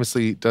Connery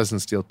famously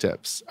doesn't steal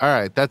tips. All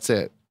right, that's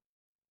it.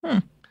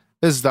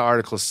 This is the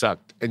article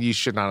sucked, and you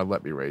should not have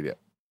let me read it.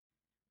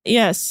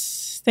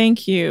 Yes,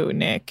 thank you,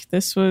 Nick.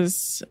 This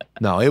was...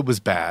 No, it was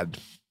bad.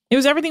 It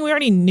was everything we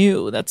already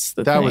knew. That's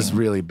the thing. That was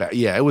really bad.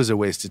 Yeah, it was a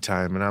waste of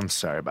time, and I'm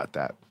sorry about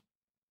that.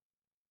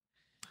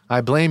 I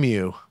blame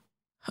you.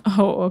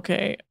 Oh,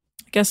 okay.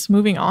 I guess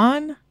moving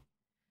on.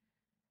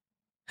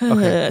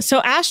 Okay.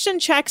 So Ashton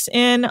checks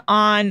in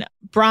on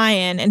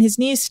Brian, and his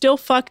knee is still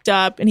fucked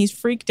up, and he's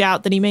freaked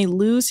out that he may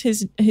lose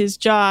his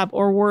job,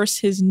 or worse,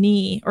 his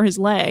knee or his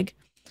leg.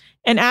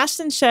 And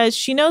Ashton says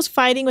she knows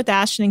fighting with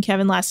Ashton and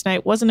Kevin last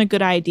night wasn't a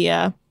good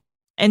idea.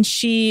 And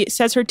she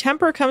says her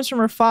temper comes from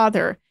her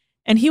father,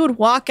 and he would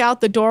walk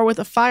out the door with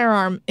a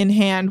firearm in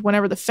hand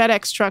whenever the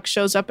FedEx truck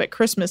shows up at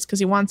Christmas because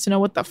he wants to know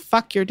what the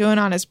fuck you're doing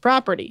on his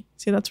property.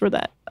 See, that's where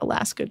that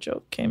Alaska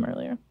joke came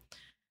earlier.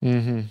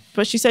 Mm-hmm.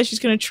 But she says she's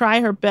going to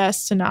try her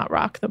best to not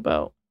rock the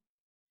boat.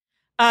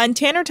 And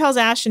Tanner tells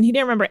Ashton he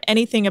didn't remember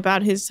anything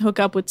about his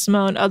hookup with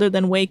Simone other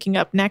than waking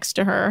up next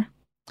to her.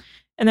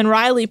 And then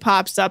Riley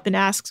pops up and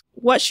asks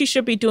what she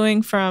should be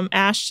doing from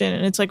Ashton.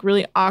 And it's like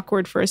really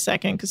awkward for a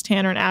second because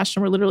Tanner and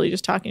Ashton were literally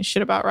just talking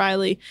shit about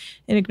Riley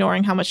and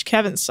ignoring how much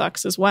Kevin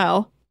sucks as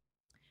well.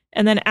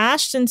 And then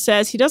Ashton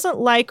says he doesn't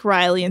like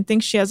Riley and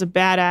thinks she has a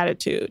bad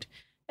attitude.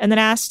 And then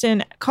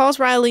Ashton calls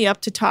Riley up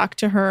to talk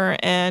to her,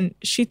 and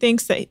she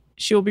thinks that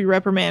she will be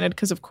reprimanded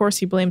because, of course,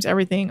 he blames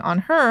everything on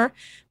her.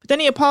 But then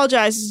he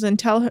apologizes and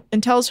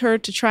tells her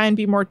to try and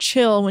be more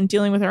chill when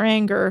dealing with her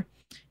anger.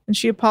 And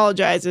she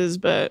apologizes,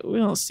 but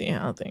we'll see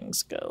how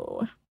things go.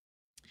 All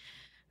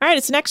right,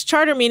 it's next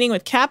charter meeting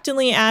with Captain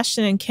Lee,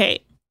 Ashton, and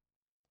Kate.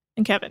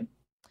 And Kevin.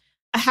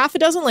 A half a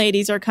dozen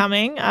ladies are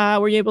coming.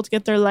 Were you able to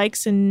get their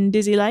likes and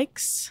dizzy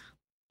likes?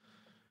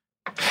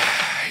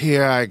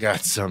 Yeah, I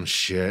got some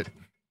shit.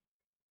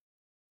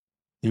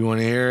 You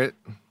want to hear it?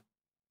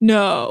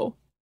 No.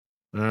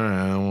 All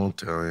right, I won't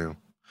tell you.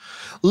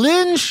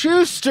 Lynn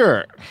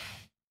Schuster.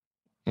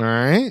 All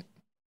right.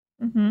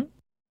 Mm-hmm.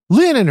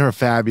 Lynn and her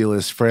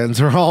fabulous friends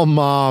are all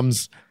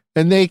moms,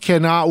 and they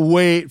cannot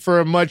wait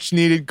for a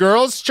much-needed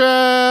girls'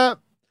 trip.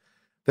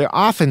 They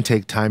often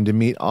take time to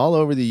meet all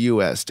over the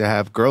U.S. to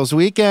have girls'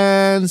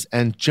 weekends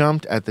and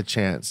jumped at the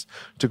chance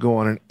to go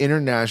on an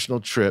international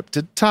trip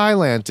to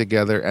Thailand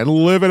together and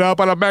live it up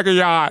on a mega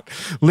yacht.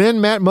 Lynn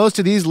met most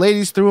of these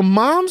ladies through a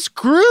mom's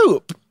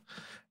group,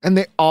 and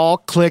they all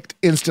clicked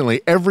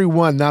instantly. Every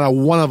one, not a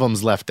one of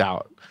them's left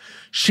out.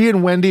 She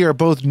and Wendy are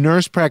both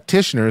nurse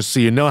practitioners, so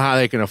you know how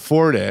they can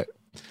afford it.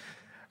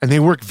 And they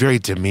work very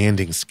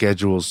demanding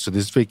schedules, so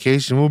this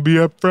vacation will be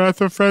a breath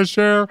of fresh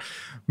air.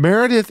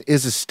 Meredith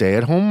is a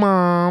stay-at-home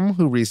mom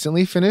who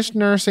recently finished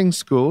nursing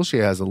school. She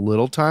has a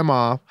little time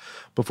off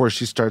before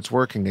she starts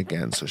working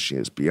again, so she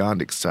is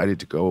beyond excited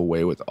to go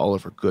away with all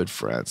of her good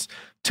friends.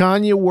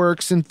 Tanya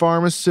works in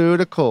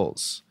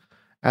pharmaceuticals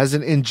as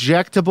an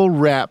injectable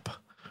rep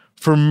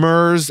for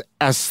Merz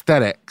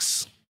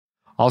Aesthetics.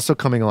 Also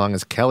coming along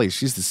is Kelly.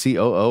 She's the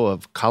COO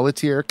of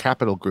Colatier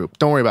Capital Group.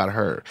 Don't worry about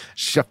her.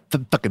 She's a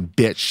fucking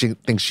bitch. She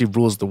thinks she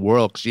rules the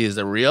world because she has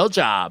a real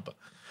job.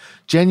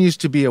 Jen used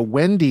to be a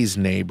Wendy's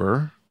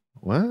neighbor.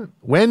 What?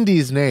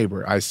 Wendy's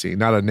neighbor, I see.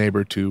 Not a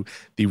neighbor to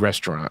the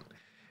restaurant.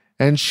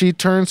 And she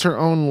runs her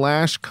own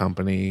lash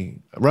company.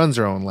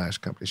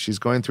 She's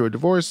going through a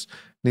divorce,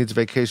 needs a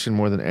vacation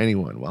more than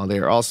anyone. While they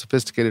are all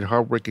sophisticated,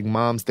 hardworking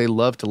moms, they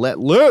love to let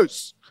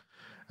loose.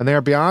 And they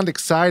are beyond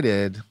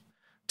excited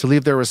to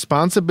leave their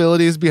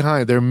responsibilities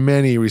behind. There are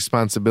many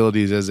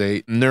responsibilities as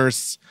a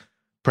nurse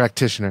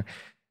practitioner.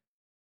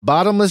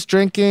 Bottomless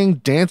drinking,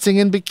 dancing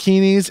in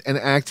bikinis, and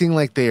acting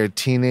like they are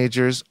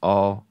teenagers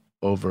all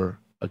over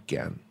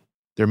again.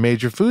 They're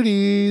major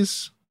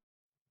foodies.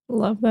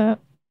 Love that.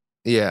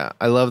 Yeah,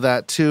 I love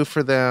that too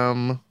for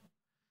them.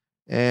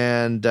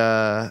 And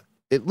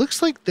it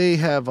looks like they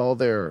have all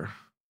their...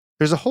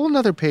 There's a whole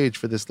nother page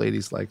for this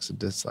lady's likes and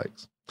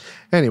dislikes.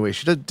 Anyway,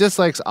 she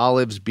dislikes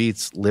olives,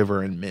 beets,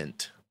 liver, and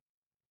mint.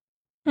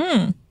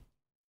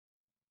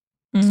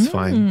 It's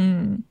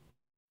fine.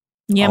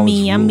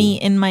 Yummy,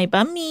 yummy in my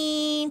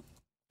bummy.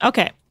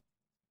 Okay.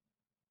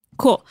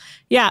 Cool.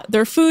 Yeah,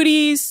 they're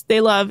foodies.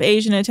 They love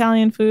Asian,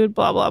 Italian food,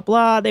 blah, blah,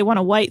 blah. They want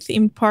a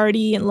white-themed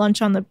party and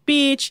lunch on the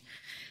beach.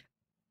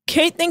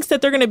 Kate thinks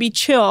that they're going to be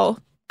chill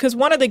because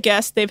one of the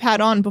guests they've had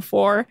on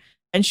before,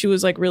 and she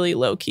was like really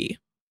low-key.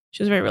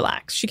 She was very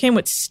relaxed. She came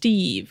with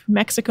Steve,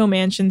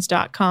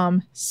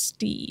 MexicoMansions.com.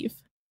 Steve.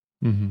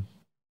 Mm-hmm.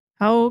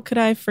 How could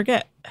I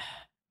forget?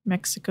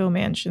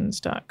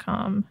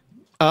 MexicoMansions.com.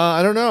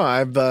 I don't know.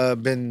 I've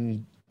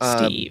been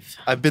Steve.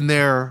 I've been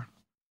there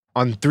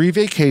on 3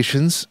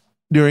 vacations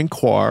during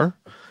Quar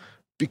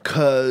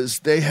because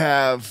they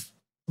have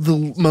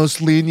the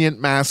most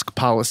lenient mask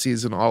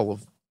policies in all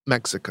of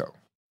Mexico.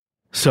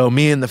 So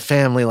me and the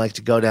family like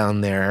to go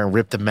down there and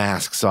rip the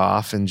masks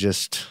off and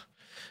just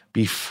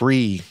be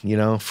free,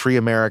 free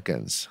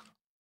Americans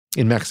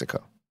in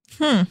Mexico.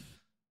 It's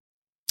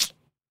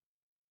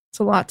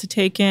a lot to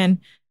take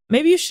in.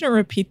 Maybe you shouldn't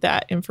repeat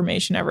that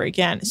information ever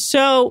again.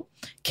 So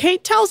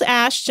Kate tells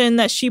Ashton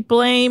that she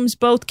blames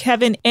both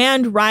Kevin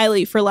and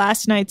Riley for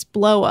last night's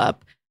blow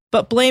up,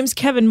 but blames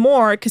Kevin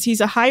more because he's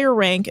a higher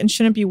rank and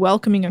shouldn't be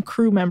welcoming a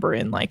crew member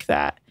in like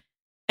that.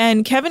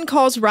 And Kevin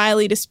calls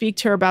Riley to speak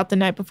to her about the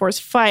night before's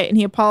fight, and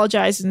he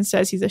apologizes and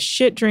says he's a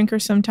shit drinker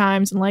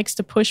sometimes and likes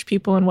to push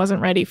people and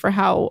wasn't ready for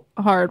how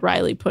hard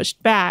Riley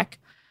pushed back.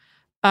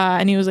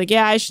 And he was like,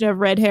 yeah, I should have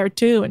red hair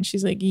too. And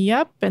she's like,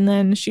 yep. And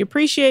then she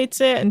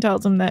appreciates it and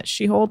tells him that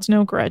she holds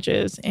no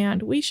grudges.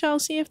 And we shall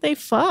see if they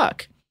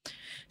fuck.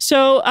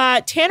 So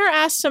Tanner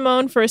asks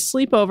Simone for a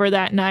sleepover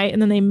that night,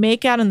 and then they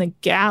make out in the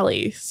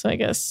galley. So I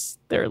guess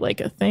they're like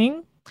a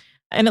thing.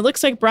 And it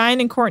looks like Brian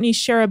and Courtney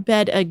share a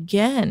bed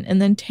again.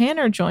 And then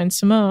Tanner joins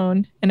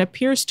Simone and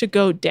appears to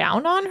go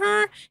down on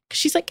her.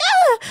 She's like,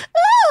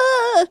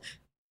 ah.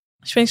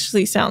 She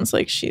basically sounds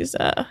like she's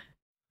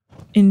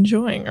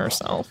enjoying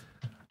herself.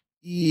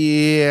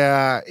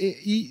 Yeah,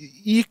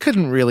 you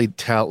couldn't really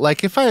tell.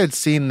 Like, if I had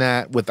seen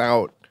that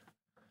without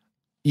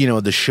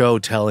the show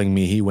telling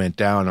me he went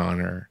down on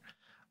her,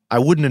 I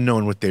wouldn't have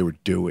known what they were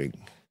doing.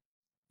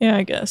 Yeah,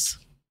 I guess.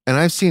 And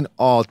I've seen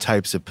all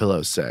types of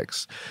pillow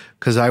sex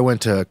because I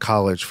went to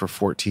college for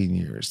 14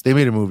 years. They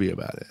made a movie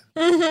about it.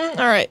 Mm-hmm.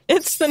 All right.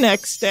 It's the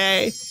next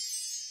day.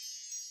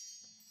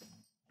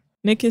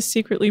 Nick is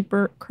secretly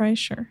Bert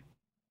Kreischer.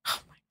 Oh,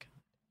 my God.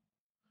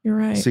 You're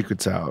right.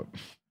 Secret's out.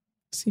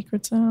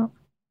 Secret's out.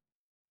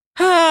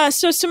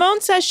 So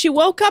Simone says she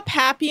woke up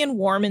happy and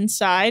warm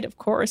inside, of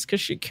course,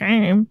 because she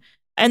came.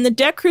 And the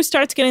deck crew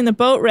starts getting the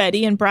boat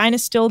ready, and Brian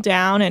is still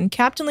down. And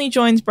Captain Lee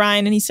joins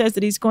Brian, and he says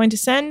that he's going to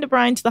send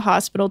Brian to the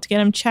hospital to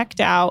get him checked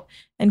out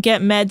and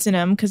get meds in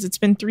him because it's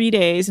been 3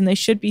 days, and they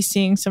should be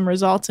seeing some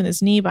results in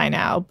his knee by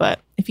now. But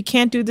if he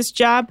can't do this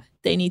job,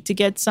 they need to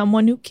get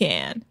someone who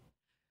can.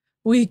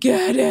 We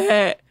get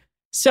it.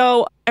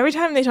 So every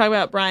time they talk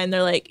about Brian,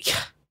 they're like,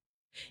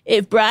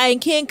 if Brian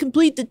can't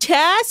complete the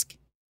task,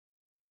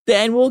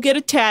 then we'll get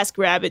a task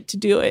rabbit to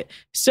do it.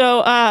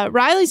 So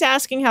Riley's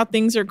asking how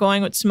things are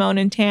going with Simone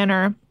and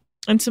Tanner.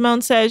 And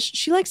Simone says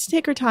she likes to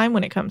take her time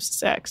when it comes to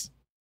sex.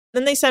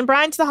 Then they send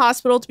Brian to the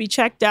hospital to be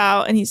checked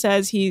out. And he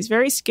says he's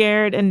very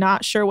scared and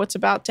not sure what's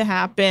about to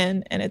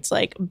happen. And it's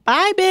like,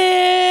 bye,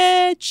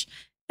 bitch.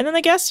 And then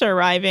the guests are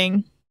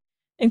arriving.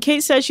 And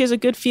Kate says she has a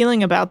good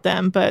feeling about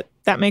them, but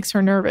that makes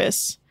her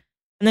nervous.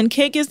 And then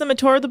Kate gives them a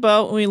tour of the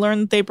boat. And we learn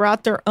that they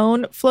brought their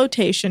own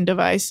flotation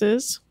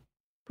devices.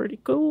 Pretty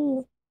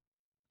cool.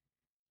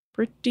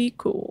 Pretty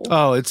cool.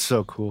 Oh, it's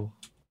so cool.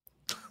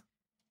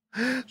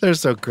 They're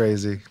so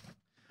crazy.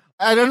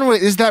 I don't know.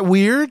 Is that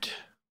weird?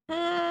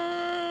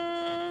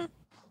 I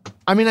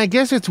mean, I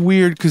guess it's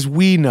weird because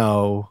we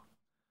know.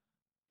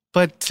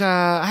 But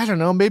I don't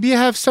know. Maybe you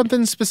have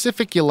something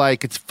specific you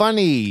like. It's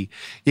funny.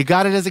 You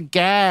got it as a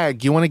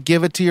gag. You want to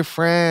give it to your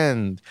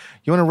friend.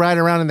 You want to ride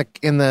around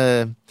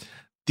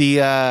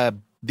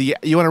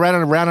you want to ride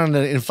around on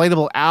an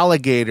inflatable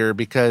alligator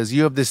because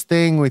you have this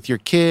thing with your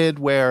kid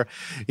where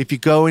if you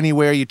go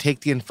anywhere, you take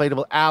the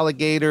inflatable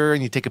alligator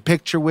and you take a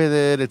picture with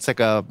it. It's like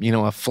a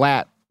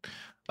flat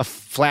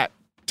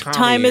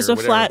time is a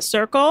flat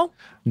circle.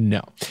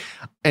 No.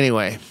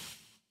 Anyway,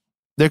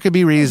 there could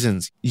be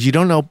reasons. You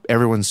don't know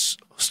everyone's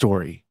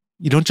story.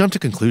 You don't jump to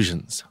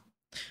conclusions.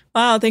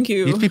 Wow, thank you.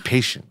 You have to be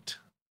patient.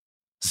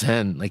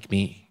 Zen, like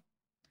me.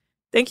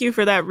 Thank you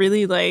for that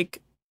really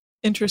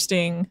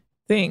interesting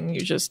thing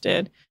you just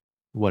did.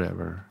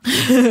 Whatever.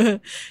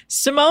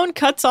 Simone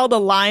cuts all the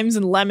limes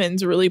and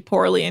lemons really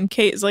poorly, and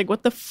Kate is like,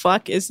 what the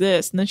fuck is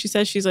this? And then she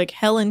says she's like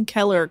Helen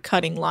Keller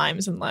cutting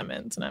limes and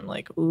lemons. And I'm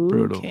like, ooh,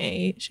 brutal.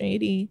 Kate,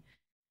 shady.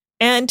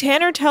 And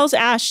Tanner tells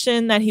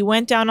Ashton that he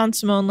went down on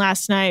Simone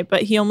last night,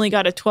 but he only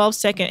got a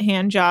 12-second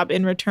hand job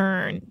in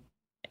return.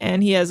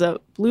 And he has a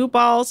blue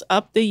balls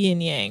up the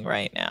yin-yang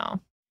right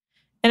now.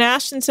 And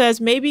Ashton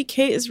says maybe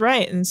Kate is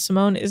right and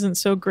Simone isn't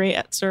so great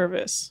at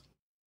service.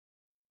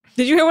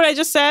 Did you hear what I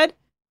just said?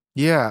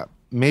 Yeah,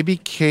 maybe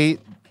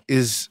Kate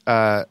is.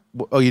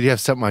 You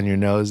have something on your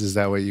nose. Is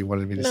that what you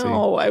wanted me to say?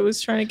 No, I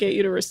was trying to get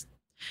you to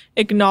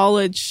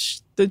acknowledge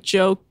the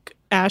joke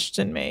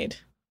Ashton made.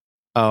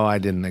 Oh, I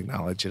didn't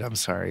acknowledge it. I'm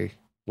sorry.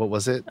 What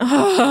was it?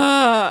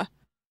 Tanner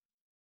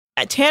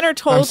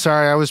told. I'm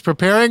sorry. I was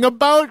preparing a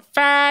boat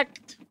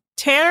fact.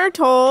 Tanner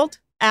told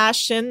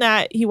Ashton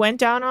that he went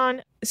down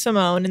on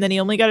Simone and then he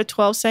only got a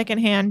 12-second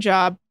hand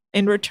job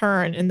in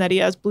return, and that he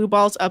has blue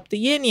balls up the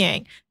yin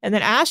yang. And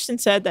then Ashton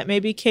said that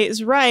maybe Kate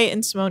is right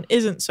and Simone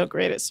isn't so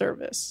great at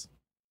service.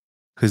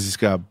 Because he's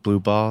got blue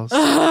balls?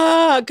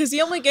 Because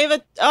he only gave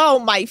it. Oh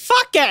my,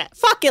 fuck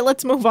it.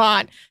 Let's move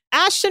on.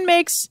 Ashton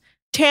makes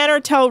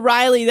Tanner tell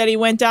Riley that he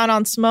went down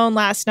on Simone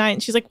last night.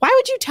 And she's like, why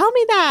would you tell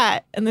me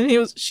that? And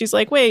then she's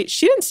like, wait,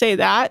 she didn't say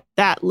that.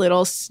 That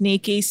little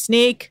sneaky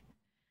sneak.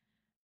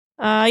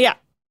 Yeah.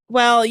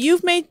 Well,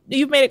 you've made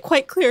it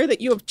quite clear that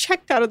you have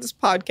checked out of this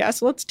podcast.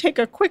 So let's take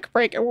a quick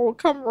break and we'll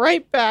come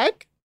right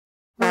back.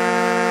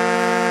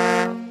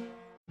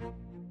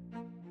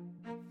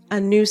 A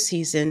new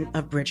season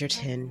of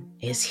Bridgerton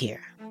is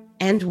here.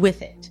 And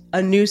with it,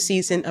 a new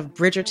season of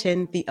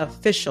Bridgerton, the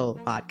official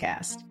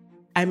podcast.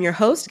 I'm your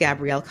host,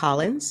 Gabrielle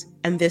Collins,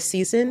 and this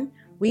season,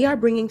 we are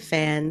bringing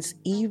fans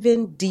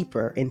even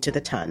deeper into the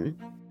ton.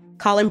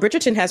 Colin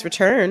Bridgerton has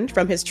returned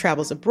from his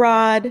travels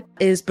abroad.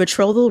 Is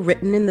betrothal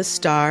written in the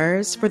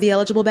stars for the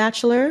eligible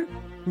bachelor?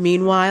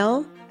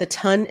 Meanwhile, the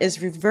ton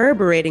is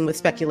reverberating with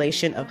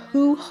speculation of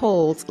who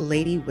holds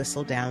Lady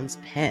Whistledown's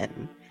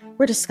pen.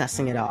 We're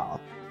discussing it all.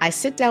 I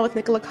sit down with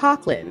Nicola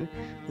Coughlan,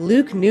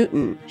 Luke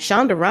Newton,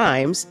 Shonda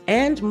Rhimes,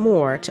 and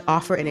more to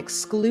offer an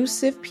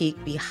exclusive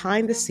peek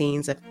behind the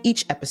scenes of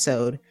each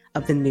episode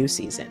of the new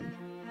season.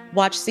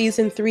 Watch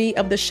season 3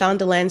 of the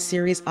Shondaland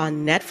series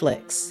on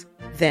Netflix.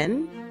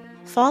 Then,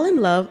 fall in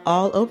love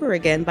all over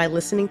again by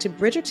listening to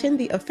Bridgerton,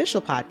 the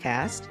official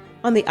podcast,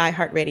 on the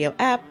iHeartRadio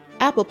app,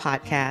 Apple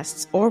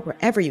Podcasts, or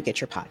wherever you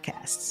get your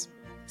podcasts.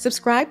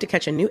 Subscribe to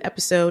catch a new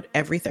episode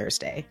every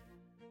Thursday.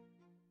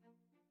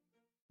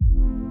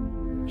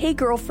 Hey,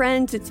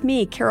 girlfriends, it's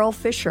me, Carol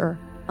Fisher.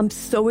 I'm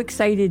so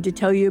excited to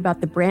tell you about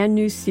the brand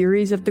new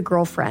series of The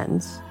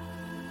Girlfriends.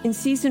 In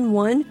season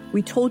 1,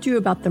 we told you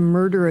about the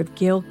murder of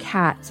Gail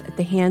Katz at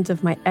the hands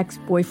of my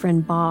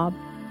ex-boyfriend Bob.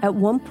 At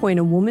one point,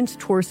 a woman's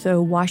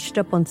torso washed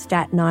up on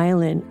Staten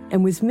Island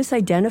and was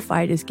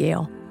misidentified as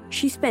Gail.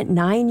 She spent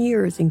 9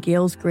 years in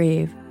Gail's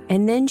grave,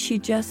 and then she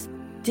just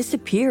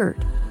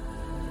disappeared.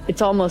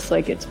 It's almost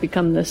like it's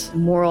become this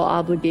moral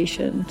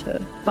obligation to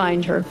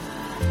find her.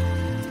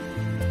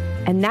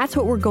 And that's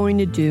what we're going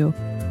to do.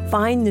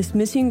 Find this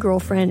missing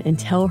girlfriend and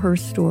tell her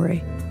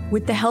story.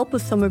 With the help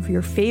of some of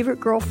your favorite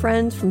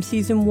girlfriends from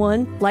season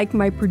 1, like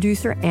my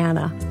producer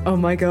Anna. Oh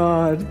my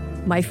God.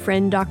 My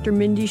friend Dr.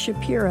 Mindy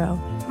Shapiro.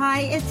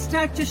 Hi, it's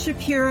Dr.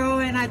 Shapiro,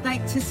 and I'd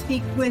like to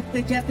speak with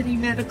the deputy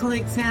medical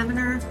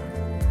examiner.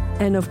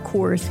 And of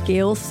course,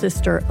 Gail's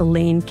sister,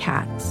 Elaine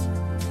Katz.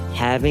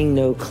 Having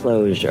no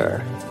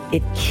closure,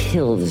 it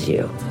kills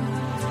you.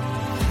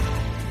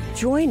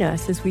 Join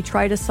us as we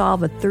try to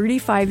solve a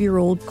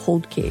 35-year-old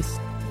cold case.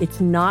 It's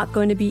not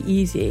going to be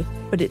easy,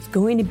 but it's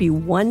going to be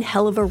one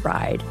hell of a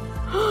ride.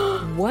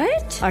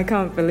 What? I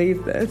can't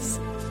believe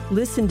this.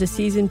 Listen to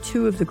season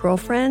 2 of The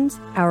Girlfriends,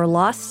 Our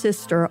Lost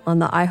Sister on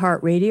the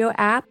iHeartRadio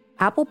app,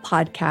 Apple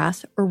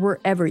Podcasts, or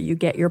wherever you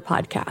get your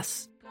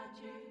podcasts.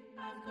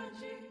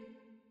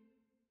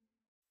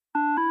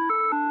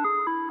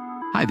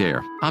 Hi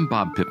there, I'm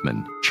Bob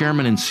Pittman,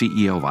 Chairman and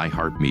CEO of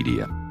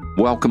iHeartMedia.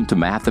 Welcome to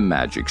Math and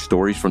Magic,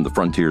 Stories from the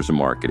Frontiers of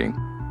Marketing.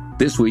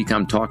 This week,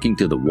 I'm talking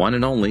to the one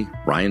and only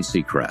Ryan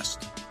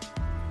Seacrest.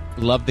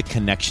 Love the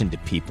connection to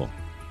people.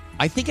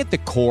 I think at the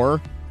core,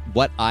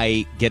 what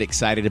I get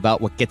excited about,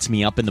 what gets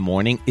me up in the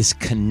morning, is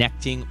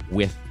connecting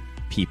with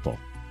people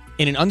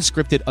in an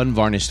unscripted,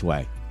 unvarnished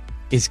way.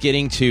 Is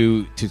getting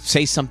to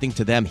say something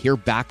to them, hear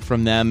back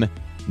from them,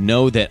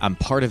 know that I'm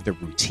part of the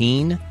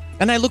routine.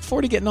 And I look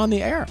forward to getting on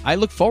the air. I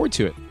look forward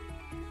to it.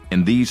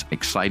 In these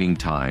exciting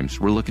times,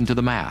 we're looking to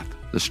the math,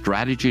 the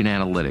strategy and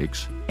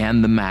analytics,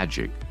 and the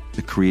magic,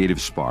 the creative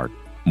spark,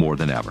 more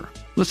than ever.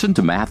 Listen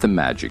to Math and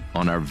Magic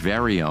on our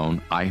very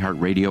own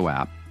iHeartRadio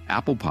app,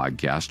 Apple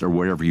Podcast, or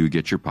wherever you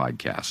get your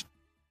podcast.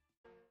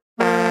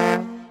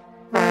 And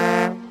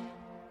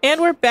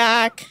we're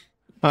back.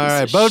 All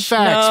right, Boat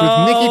Facts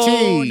with Nikki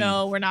T.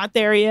 No, we're not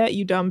there yet,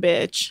 you dumb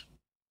bitch.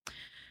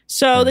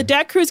 So the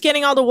deck crew's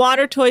getting all the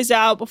water toys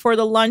out before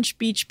the lunch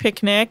beach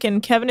picnic,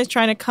 and Kevin is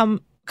trying to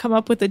come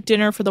up with a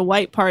dinner for the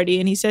white party,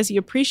 and he says he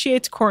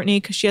appreciates Courtney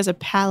because she has a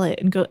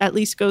palate and at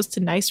least goes to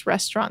nice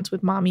restaurants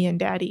with mommy and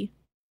daddy.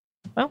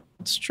 Well,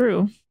 it's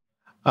true.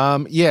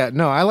 Yeah,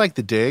 no, I like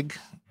the dig.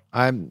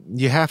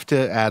 You have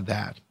to add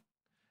that.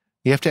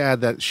 You have to add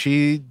that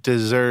she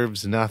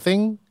deserves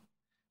nothing.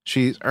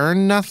 She's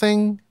earned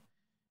nothing,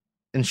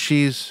 and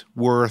she's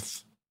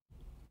worth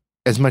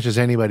as much as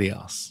anybody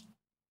else.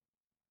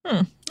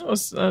 That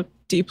was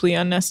deeply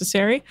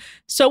unnecessary.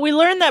 So we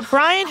learned that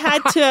Brian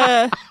had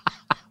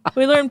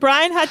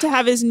to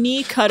have his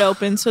knee cut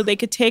open so they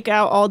could take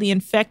out all the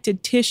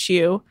infected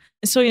tissue.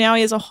 So now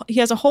he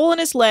has a hole in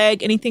his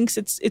leg, and he thinks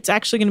it's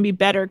actually going to be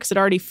better because it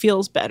already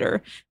feels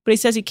better. But he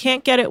says he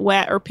can't get it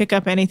wet or pick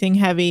up anything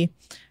heavy.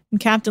 And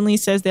Captain Lee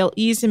says they'll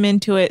ease him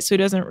into it so he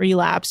doesn't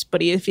relapse.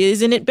 But if he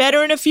isn't it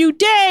better in a few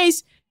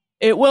days,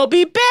 it will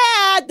be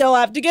bad. They'll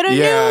have to get a new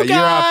guy. You're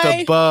off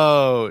the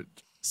boat.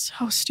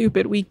 So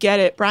stupid. We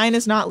get it. Brian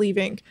is not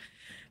leaving.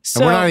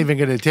 So, and we're not even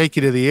going to take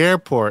you to the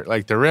airport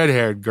like the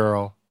red-haired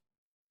girl.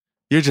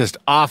 You're just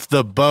off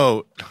the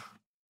boat.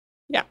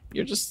 Yeah,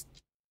 you're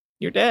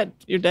dead.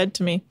 You're dead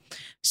to me.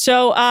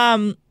 So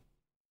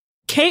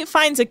Kate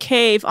finds a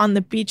cave on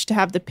the beach to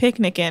have the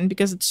picnic in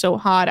because it's so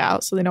hot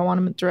out, so they don't want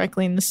him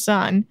directly in the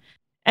sun.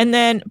 And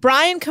then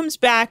Brian comes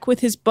back with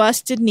his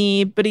busted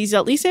knee, but he's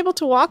at least able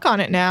to walk on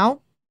it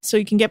now, so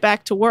he can get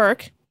back to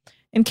work.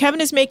 And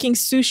Kevin is making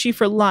sushi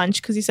for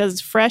lunch because he says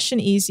it's fresh and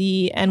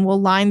easy and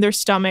will line their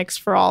stomachs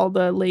for all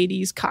the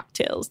ladies'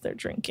 cocktails they're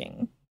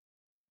drinking.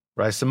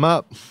 Rice them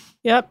up.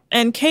 Yep.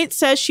 And Kate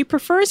says she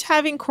prefers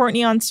having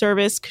Courtney on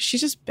service because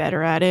she's just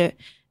better at it.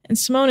 And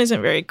Simone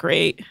isn't very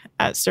great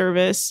at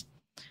service.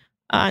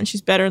 And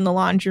she's better in the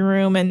laundry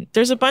room. And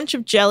there's a bunch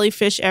of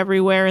jellyfish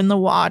everywhere in the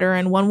water.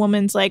 And one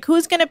woman's like,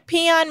 who's going to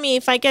pee on me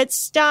if I get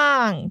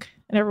stung?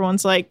 And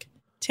everyone's like,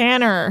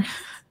 Tanner.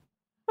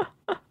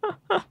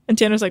 And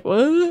Tanner's like,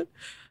 what?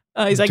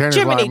 He's like, Tanner's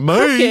Jiminy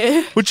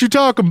Cricket. What you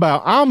talking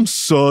about? I'm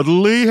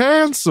subtly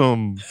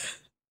handsome.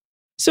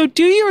 So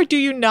do you or do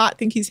you not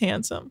think he's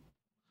handsome?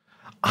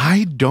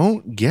 I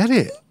don't get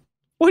it.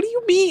 What do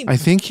you mean? I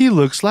think he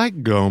looks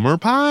like Gomer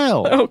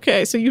Pyle.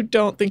 Okay, so you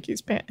don't think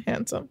he's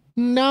handsome?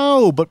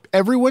 No, but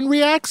everyone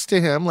reacts to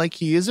him like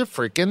he is a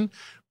freaking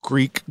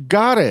Greek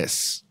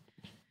goddess.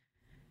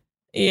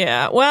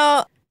 Yeah,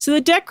 well, so the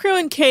deck crew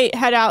and Kate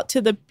head out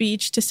to the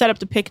beach to set up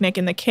the picnic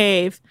in the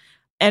cave.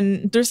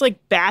 And there's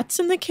like bats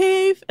in the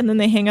cave. And then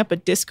they hang up a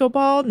disco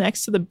ball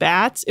next to the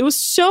bats. It was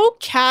so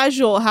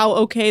casual how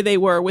okay they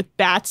were with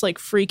bats like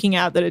freaking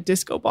out that a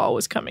disco ball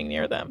was coming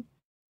near them.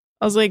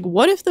 I was like,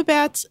 what if the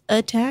bats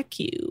attack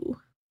you?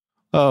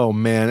 Oh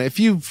man, if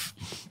you're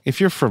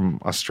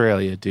from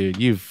Australia, dude,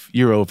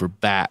 you're over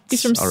bats.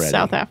 He's from already.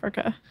 South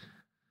Africa.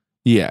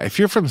 Yeah, if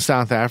you're from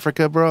South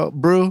Africa,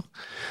 bro,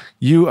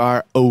 You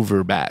are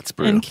over bats,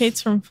 Brew. And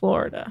Kate's from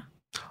Florida.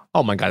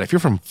 Oh my God. If you're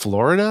from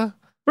Florida,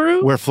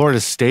 Brew, where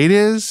Florida State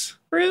is,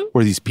 Brew,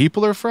 where these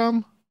people are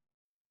from,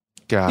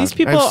 God, these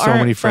people I have so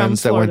aren't many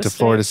friends from that went to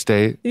Florida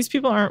State. These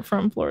people aren't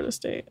from Florida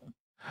State.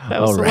 That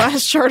was All the right.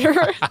 last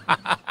charter.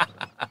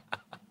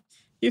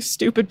 You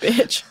stupid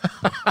bitch.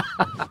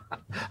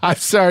 I'm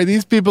sorry.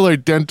 These people are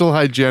dental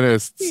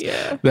hygienists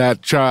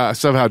that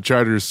somehow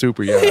charter is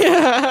super.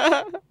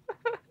 Yeah.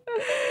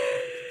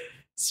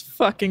 It's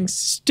fucking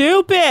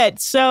stupid.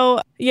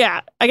 So,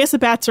 yeah, I guess the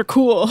bats are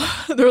cool.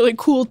 They're really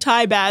cool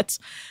Thai bats.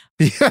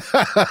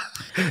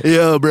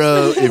 Yo,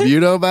 bro, if you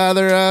don't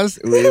bother us,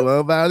 we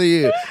won't bother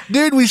you.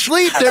 Dude, we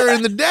sleep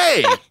during the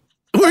day.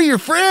 We're your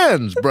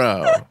friends,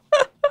 bro.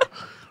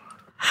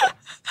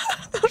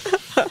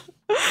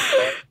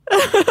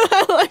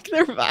 I like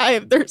their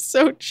vibe. They're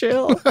so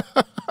chill.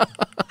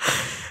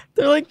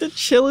 They're like the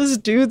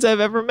chillest dudes I've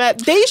ever met.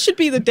 They should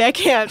be the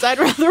deckhands. I'd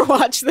rather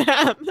watch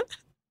them.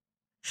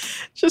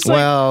 Just like,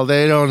 Well,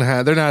 they're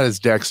not as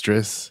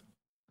dexterous.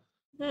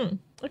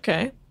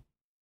 Okay.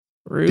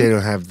 Rude. They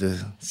don't have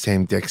the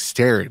same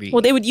dexterity.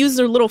 Well, they would use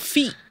their little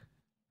feet,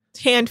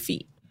 hand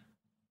feet.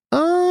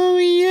 Oh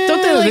yeah,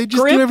 Don't they, like, they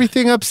just grip? do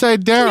everything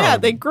upside down. Yeah,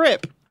 they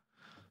grip.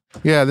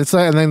 Yeah, that's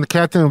like, and then the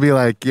captain will be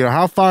like,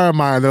 how far am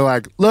I? And they're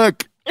like,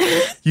 look,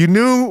 you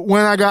knew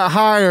when I got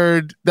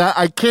hired that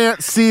I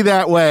can't see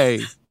that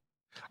way.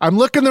 I'm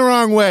looking the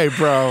wrong way,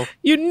 bro.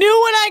 You knew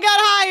when I got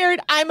hired,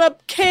 I'm a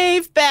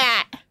cave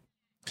bat.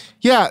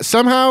 Yeah,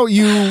 somehow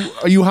you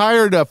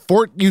hired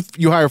you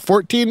hire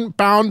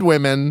 14-pound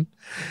women,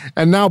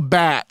 and now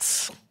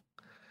bats.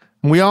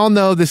 We all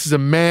know this is a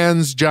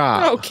man's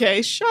job.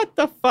 Okay, shut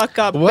the fuck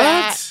up, What?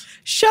 bat.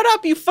 Shut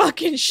up, you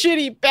fucking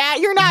shitty bat.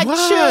 You're not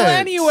What? chill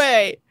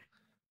anyway.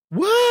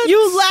 What?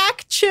 You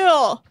lack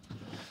chill.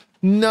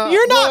 No,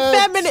 You're not what?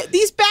 feminist.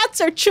 These bats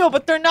are chill,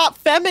 but they're not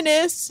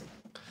feminists.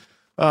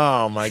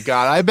 Oh my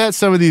God! I bet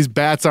some of these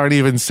bats aren't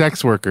even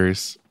sex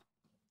workers.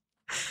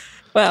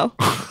 Well,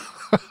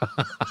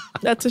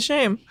 that's a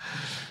shame.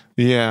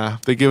 Yeah,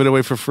 they give it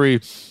away for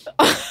free.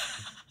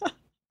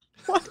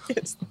 What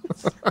is this?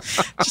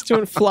 Just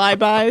doing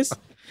flybys.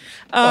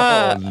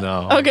 Oh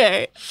no.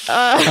 Okay.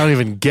 I don't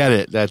even get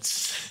it.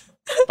 That's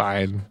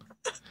fine.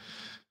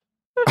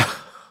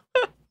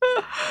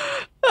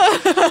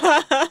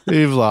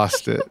 You've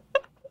lost it.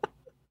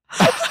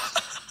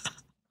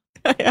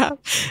 Yeah.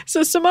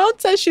 So Simone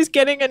says she's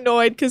getting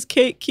annoyed because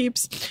Kate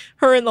keeps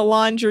her in the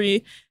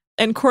laundry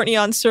and Courtney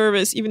on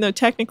service, even though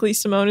technically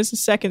Simone is the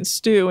second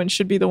stew and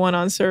should be the one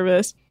on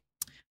service.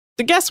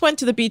 The guests went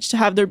to the beach to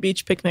have their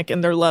beach picnic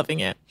and they're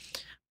loving it.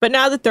 But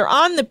now that they're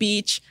on the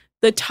beach,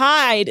 the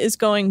tide is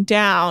going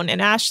down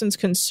and Ashton's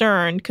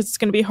concerned because it's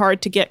going to be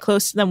hard to get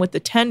close to them with the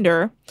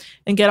tender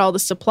and get all the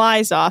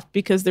supplies off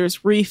because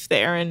there's reef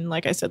there. And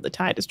like I said, the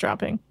tide is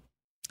dropping.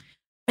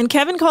 And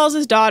Kevin calls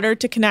his daughter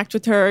to connect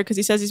with her because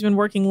he says he's been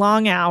working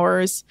long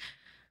hours.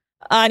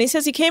 And he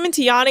says he came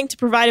into yachting to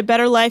provide a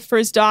better life for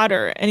his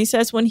daughter. And he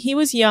says when he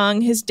was young,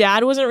 his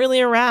dad wasn't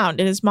really around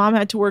and his mom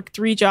had to work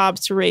 3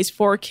 jobs to raise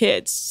 4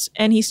 kids.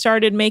 And he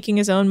started making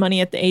his own money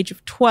at the age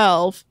of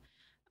 12.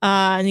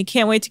 And he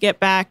can't wait to get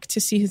back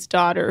to see his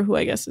daughter, who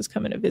I guess is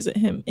coming to visit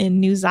him in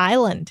New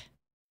Zealand.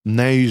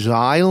 New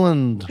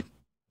Zealand.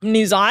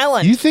 New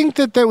Zealand. You think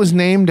that was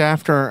named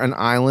after an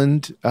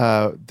island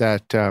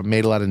that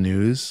made a lot of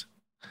news?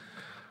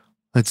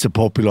 It's a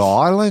popular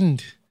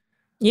island.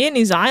 Yeah,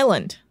 New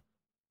Zealand.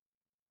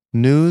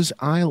 News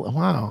Island.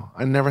 Wow,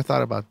 I never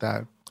thought about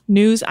that.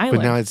 News Island.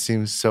 But now it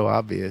seems so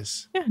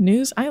obvious. Yeah,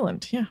 News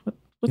Island. Yeah.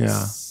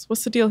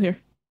 What's the deal here?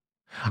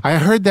 I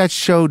heard that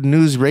showed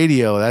News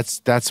Radio.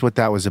 That's what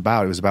that was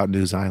about. It was about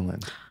News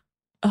Island.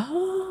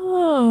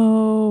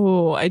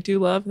 Oh, I do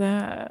love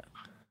that.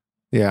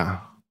 Yeah.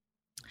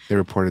 They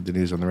reported the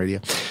news on the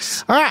radio.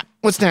 All right,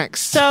 what's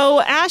next?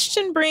 So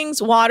Ashton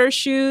brings water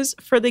shoes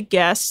for the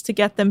guests to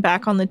get them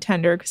back on the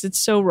tender because it's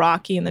so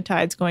rocky and the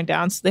tide's going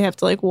down. So they have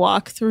to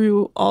walk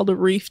through all the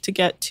reef to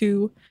get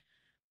to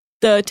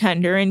the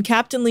tender. And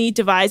Captain Lee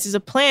devises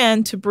a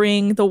plan to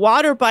bring the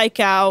water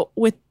bike out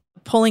with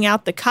pulling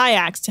out the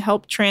kayaks to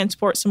help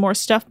transport some more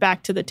stuff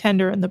back to the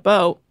tender and the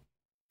boat.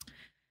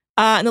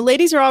 And the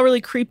ladies are all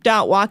really creeped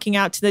out walking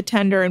out to the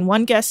tender. And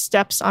one guest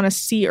steps on a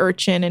sea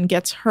urchin and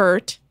gets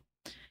hurt.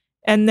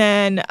 And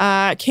then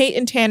Kate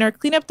and Tanner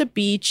clean up the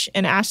beach,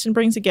 and Ashton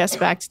brings a guest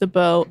back to the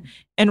boat.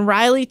 And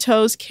Riley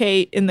tows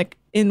Kate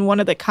in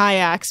one of the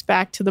kayaks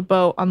back to the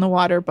boat on the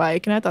water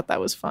bike. And I thought that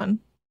was fun.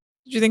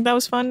 Did you think that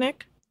was fun,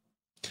 Nick?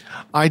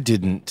 I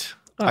didn't.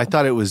 Oh. I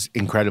thought it was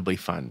incredibly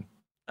fun.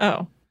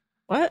 Oh,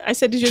 what? I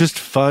said, did you? Just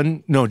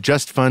fun? No,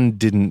 just fun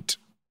didn't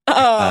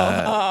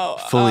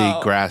fully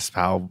grasp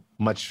how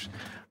much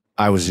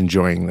I was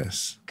enjoying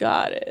this.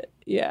 Got it.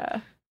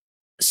 Yeah.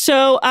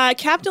 So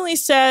Captain Lee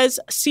says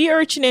sea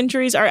urchin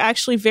injuries are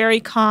actually very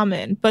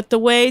common, but the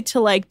way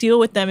to deal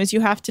with them is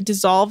you have to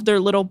dissolve their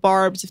little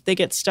barbs if they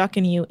get stuck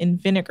in you in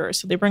vinegar.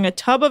 So they bring a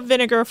tub of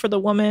vinegar for the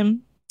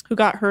woman who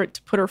got hurt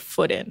to put her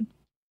foot in.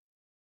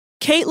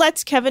 Kate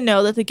lets Kevin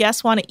know that the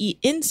guests want to eat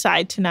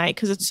inside tonight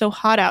because it's so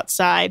hot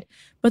outside,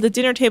 but the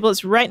dinner table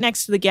is right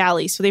next to the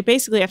galley, so they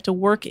basically have to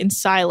work in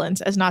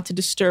silence as not to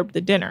disturb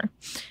the dinner.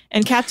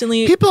 And Captain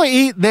Lee... People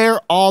eat there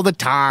all the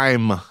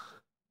time.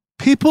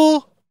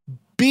 People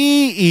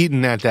be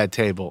eating at that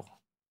table.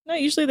 No,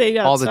 usually they eat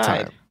outside. All the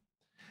time.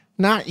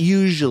 Not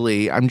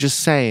usually. I'm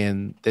just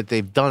saying that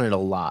they've done it a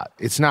lot.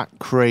 It's not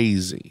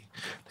crazy.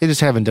 They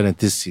just haven't done it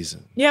this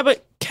season. Yeah,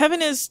 but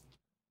Kevin is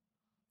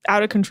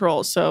out of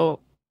control, so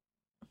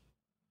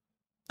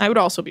I would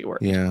also be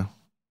worried. Yeah.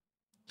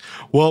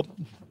 Well,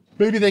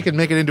 maybe they could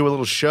make it into a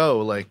little show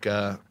like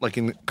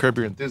in Curb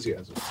Your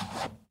Enthusiasm.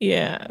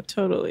 Yeah,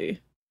 totally.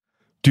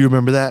 Do you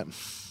remember that?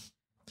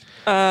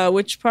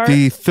 Which part?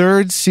 The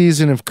third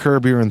season of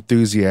Curb Your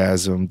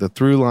Enthusiasm, the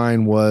through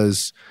line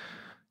was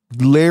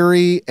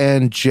Larry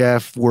and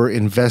Jeff were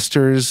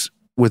investors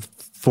with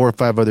 4 or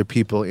 5 other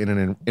people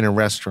in a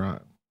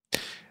restaurant.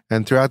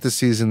 And throughout the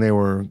season, they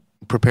were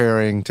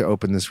preparing to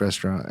open this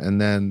restaurant. And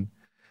then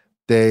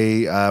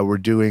they were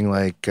doing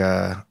like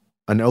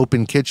an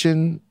open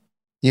kitchen,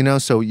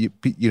 so you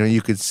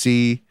could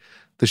see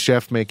the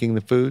chef making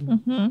the food.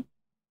 Mm-hmm.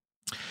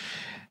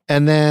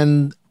 And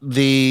then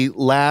the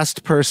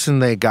last person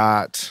they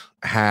got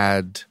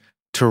had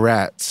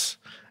Tourette's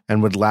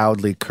and would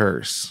loudly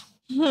curse.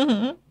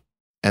 Mm-hmm.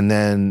 And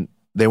then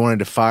they wanted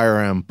to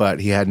fire him,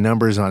 but he had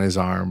numbers on his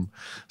arm.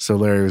 So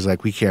Larry was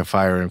like, we can't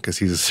fire him because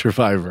he's a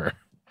survivor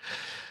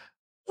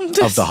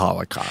of the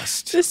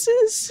Holocaust. This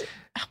is...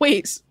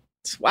 Wait.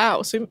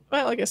 Wow. So,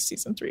 well, I guess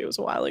season 3 was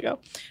a while ago.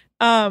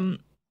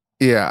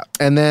 Yeah.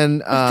 And then...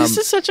 this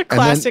is such a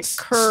classic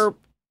Curb.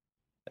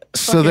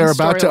 So they're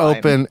about to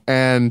open,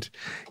 and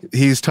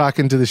he's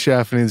talking to the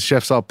chef, and the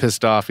chef's all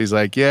pissed off. He's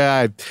like,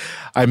 yeah,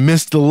 I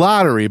missed the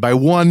lottery by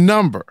 1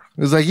 number.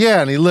 He's like,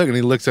 yeah, and he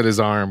looks at his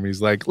arm. He's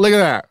like, look at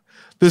that.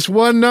 This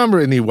 1 number,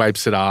 and he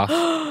wipes it off.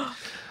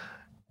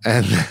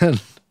 And then,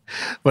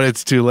 but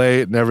it's too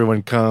late, and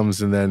everyone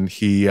comes, and then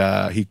he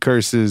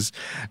curses,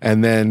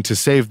 and then to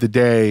save the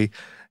day,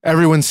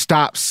 everyone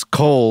stops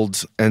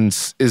cold and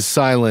is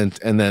silent,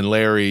 and then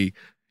Larry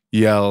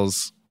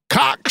yells,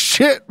 cock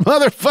shit,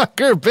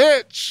 motherfucker,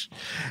 bitch.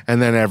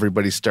 And then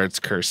everybody starts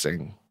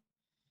cursing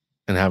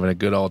and having a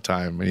good old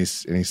time. And he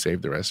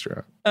saved the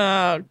restaurant.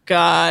 Oh,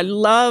 God.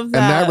 Love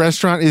that. And that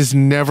restaurant is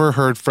never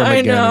heard from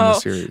again in the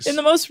series. In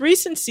the most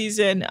recent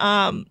season,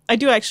 I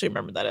do actually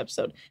remember that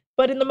episode.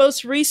 But in the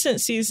most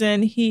recent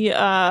season, he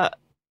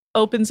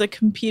opens a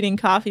competing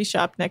coffee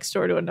shop next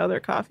door to another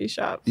coffee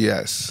shop.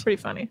 Yes.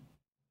 Pretty funny.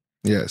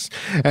 Yes.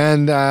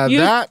 And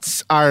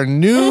that's our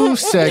new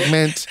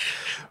segment.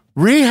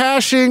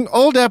 Rehashing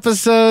old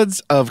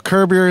episodes of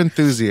Curb Your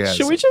Enthusiasm.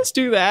 Should we just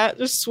do that?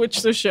 Just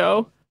switch the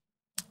show?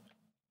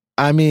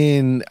 I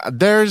mean,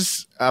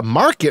 there's a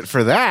market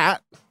for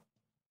that.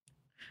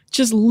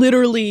 Just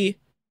literally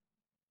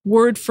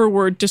word for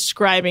word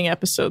describing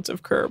episodes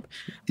of Curb.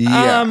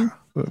 Yeah.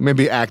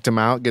 Maybe act them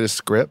out, get a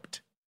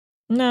script.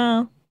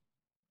 No.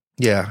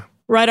 Yeah.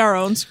 Write our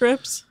own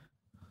scripts.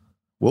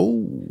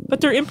 Whoa.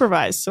 But they're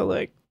improvised, so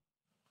like.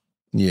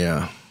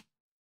 Yeah.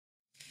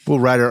 We'll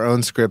write our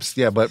own scripts,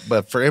 yeah,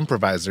 but for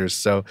improvisers,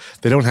 so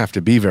they don't have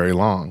to be very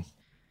long.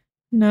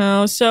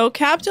 No, so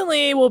Captain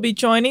Lee will be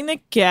joining the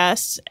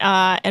guests,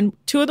 and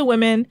 2 of the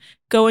women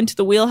go into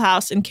the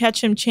wheelhouse and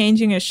catch him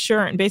changing his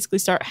shirt and basically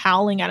start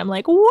howling at him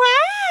like,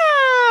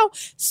 wow,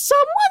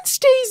 someone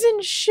stays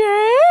in shape.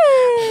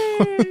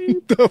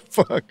 What the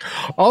fuck?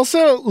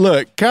 Also,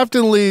 look,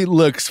 Captain Lee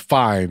looks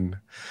fine,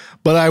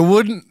 but I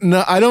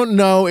don't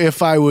know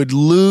if I would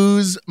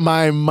lose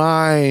my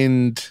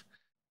mind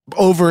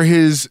over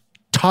his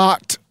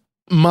taut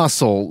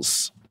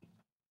muscles.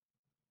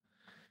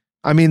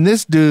 I mean,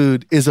 this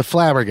dude is a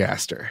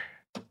flabbergaster.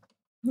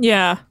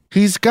 Yeah.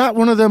 He's got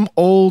one of them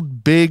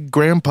old, big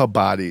grandpa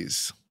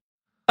bodies.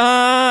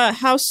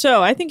 How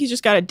so? I think he's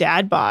just got a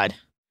dad bod.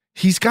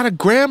 He's got a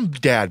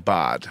granddad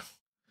bod.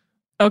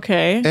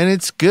 Okay. And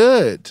it's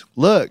good.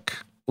 Look,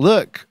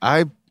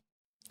 I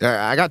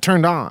got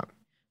turned on.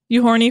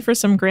 You horny for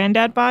some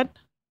granddad bod?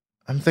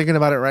 I'm thinking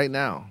about it right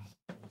now.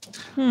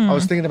 I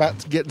was thinking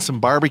about getting some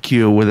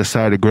barbecue with a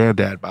side of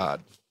granddad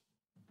bod.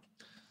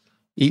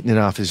 Eating it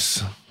off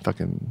his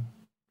fucking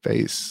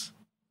face.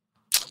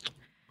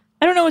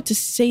 I don't know what to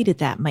say to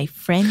that, my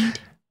friend.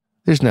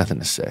 There's nothing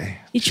to say.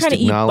 He's trying to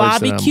eat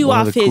barbecue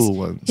off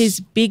his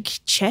big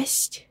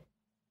chest?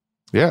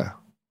 Yeah.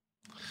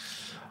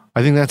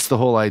 I think that's the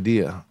whole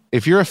idea.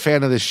 If you're a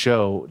fan of this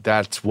show,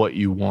 that's what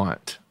you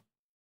want.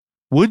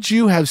 Would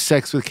you have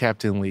sex with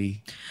Captain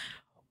Lee?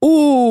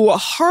 Ooh,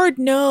 hard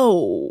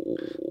no.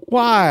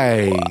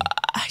 Why?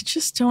 I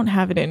just don't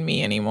have it in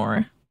me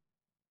anymore.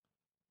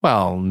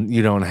 Well,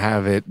 you don't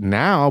have it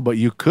now, but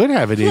you could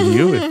have it in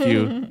you if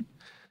you...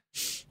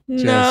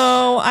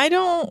 No, I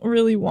don't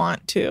really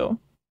want to.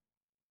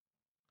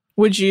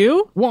 Would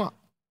you? What?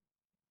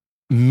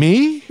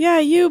 Me? Yeah,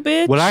 you,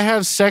 bitch. Would I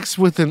have sex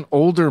with an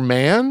older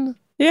man?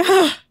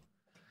 Yeah.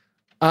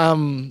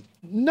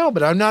 No,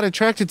 but I'm not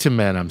attracted to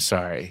men, I'm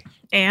sorry.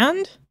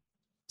 And?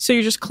 So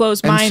you're just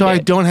closed-minded? And so I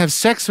don't have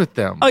sex with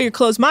them. Oh, you're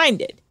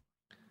closed-minded?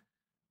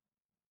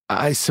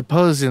 I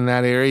suppose in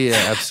that area,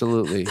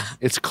 absolutely.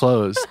 It's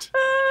closed.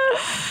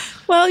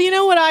 Well, you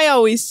know what I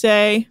always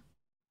say?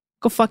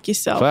 Go fuck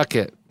yourself. Fuck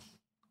it.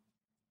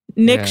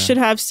 Nick should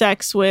have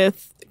sex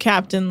with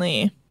Captain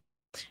Lee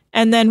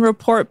and then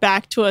report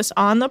back to us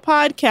on the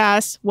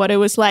podcast what it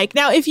was like.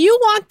 Now, if you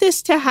want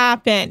this to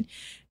happen,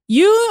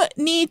 you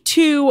need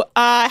to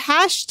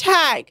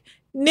hashtag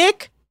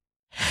Nick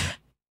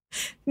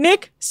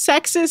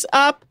sexes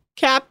up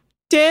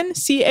Captain,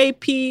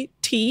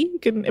 C-A-P-T, you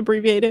can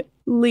abbreviate it,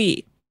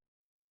 Lee.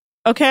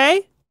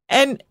 Okay?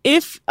 And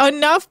if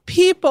enough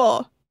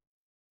people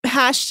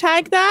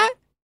hashtag that,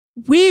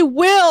 we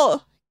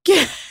will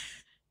get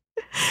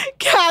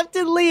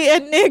Captain Lee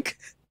and Nick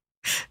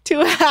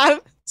to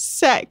have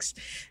sex.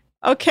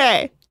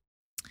 Okay.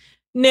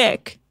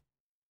 Nick,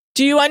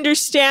 do you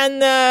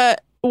understand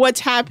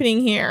what's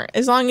happening here?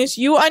 As long as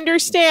you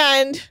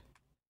understand,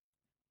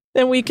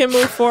 then we can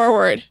move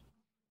forward.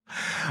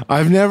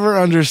 I've never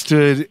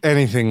understood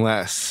anything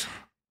less.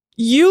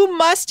 You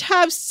must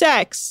have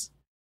sex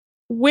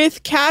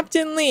with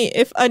Captain Lee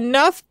if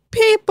enough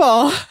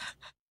people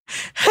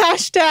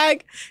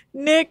hashtag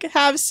Nick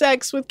have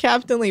sex with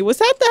Captain Lee. Was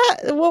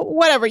that?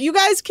 Whatever. You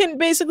guys can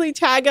basically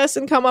tag us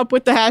and come up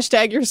with the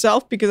hashtag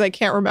yourself because I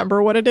can't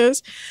remember what it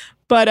is.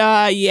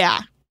 But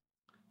yeah.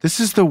 This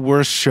is the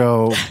worst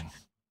show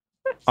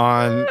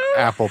on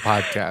Apple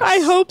Podcasts. I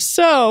hope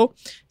so.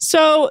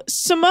 So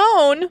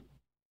Simone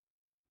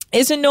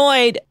is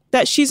annoyed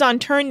that she's on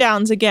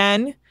turndowns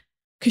again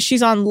because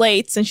she's on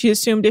lates, and she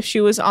assumed if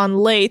she was on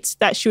lates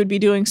that she would be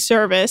doing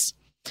service.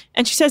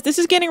 And she says this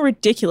is getting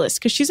ridiculous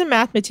because she's a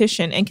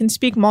mathematician and can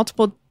speak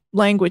multiple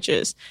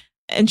languages,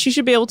 and she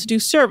should be able to do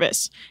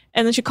service.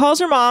 And then she calls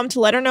her mom to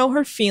let her know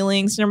her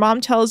feelings, and her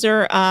mom tells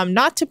her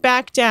not to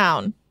back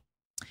down.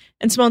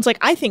 And Simone's like,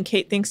 I think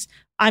Kate thinks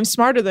I'm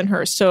smarter than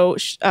her, so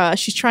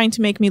she's trying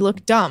to make me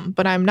look dumb,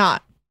 but I'm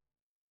not.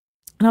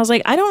 And I was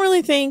like, I don't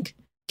really think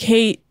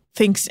Kate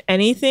thinks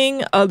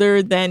anything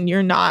other than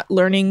you're not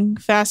learning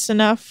fast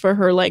enough for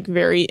her like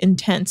very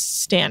intense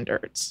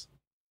standards.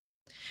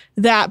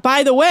 That,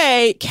 by the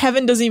way,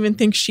 Kevin doesn't even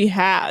think she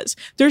has.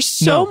 There's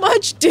so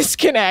much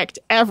disconnect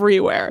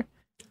everywhere.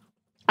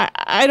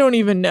 I don't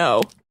even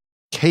know.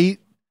 Kate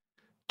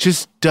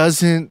just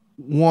doesn't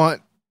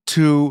want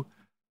to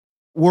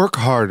work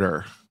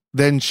harder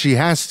than she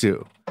has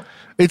to.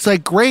 It's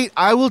like, great,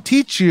 I will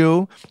teach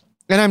you,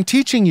 and I'm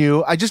teaching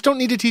you. I just don't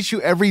need to teach you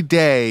every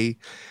day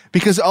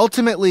because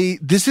ultimately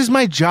this is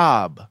my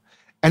job,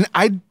 and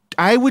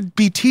I would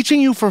be teaching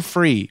you for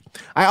free.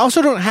 I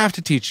also don't have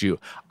to teach you.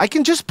 I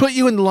can just put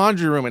you in the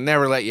laundry room and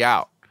never let you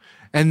out,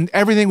 and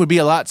everything would be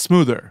a lot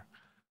smoother.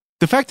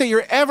 The fact that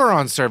you're ever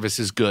on service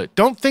is good.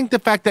 Don't think the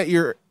fact that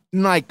you're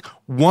like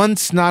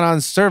once not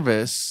on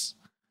service,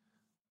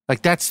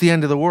 like that's the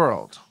end of the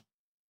world.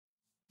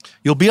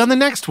 You'll be on the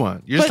next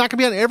one. You're just not going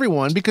to be on every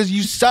one because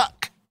you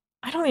suck.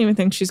 I don't even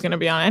think she's going to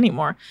be on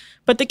anymore.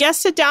 But the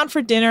guests sit down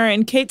for dinner,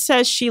 and Kate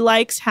says she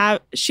likes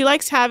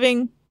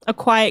having a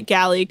quiet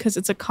galley because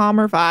it's a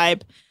calmer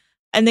vibe.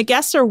 And the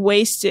guests are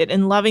wasted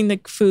and loving the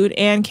food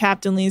and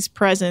Captain Lee's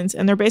presence.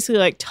 And they're basically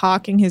like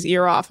talking his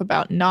ear off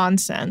about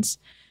nonsense.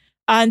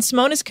 And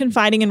Simone is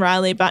confiding in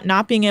Riley about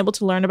not being able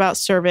to learn about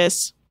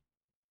service.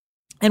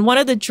 And one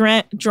of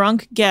the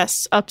drunk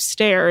guests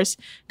upstairs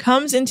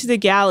comes into the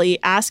galley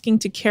asking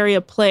to carry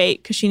a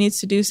plate because she needs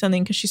to do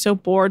something because she's so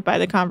bored by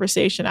the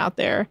conversation out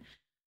there.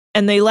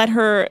 And they let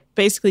her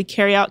basically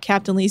carry out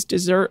Captain Lee's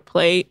dessert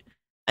plate.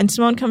 And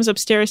Simone comes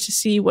upstairs to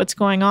see what's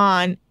going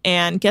on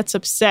and gets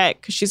upset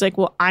because she's like,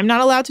 well, I'm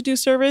not allowed to do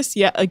service,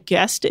 yet a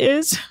guest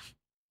is.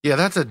 Yeah,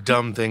 that's a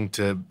dumb thing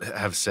to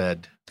have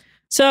said.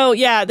 So,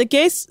 yeah, the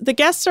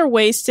guests are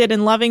wasted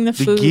and loving the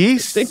food.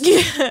 Geese?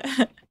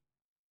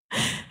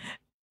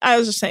 I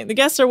was just saying, the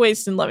guests are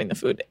wasted and loving the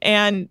food.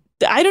 And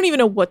I don't even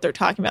know what they're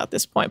talking about at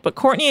this point. But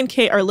Courtney and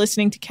Kate are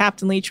listening to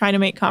Captain Lee trying to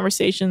make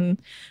conversation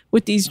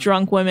with these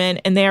drunk women.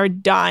 And they are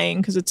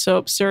dying because it's so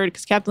absurd.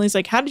 Because Captain Lee's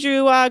like, how did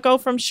you go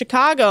from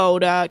Chicago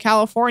to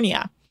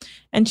California?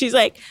 And she's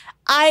like,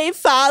 I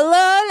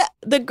followed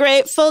the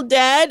Grateful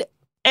Dead.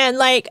 And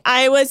like,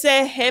 I was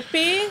a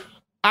hippie.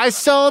 I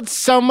sold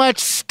so much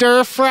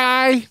stir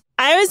fry.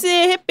 I was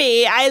a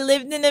hippie. I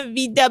lived in a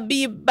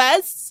VW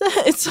bus.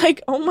 It's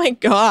like, oh my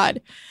God.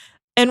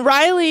 And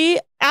Riley,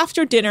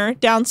 after dinner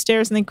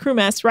downstairs in the crew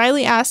mess,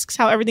 Riley asks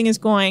how everything is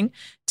going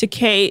to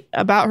Kate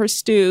about her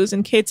stews.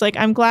 And Kate's like,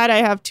 I'm glad I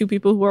have two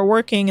people who are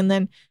working. And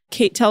then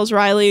Kate tells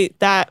Riley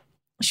that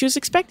she was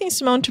expecting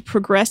Simone to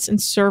progress in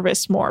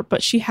service more,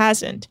 but she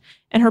hasn't.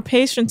 And her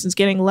patience is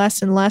getting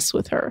less and less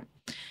with her.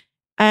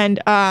 And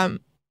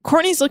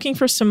Courtney's looking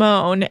for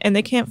Simone, and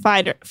they can't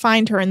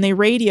find her, and they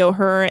radio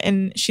her,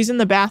 and she's in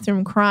the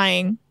bathroom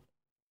crying.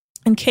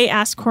 And Kate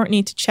asks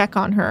Courtney to check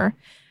on her,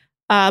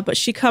 but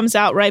she comes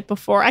out right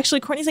before. Actually,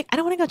 Courtney's like, I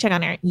don't want to go check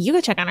on her. You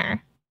go check on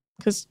her.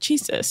 Because,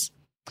 Jesus.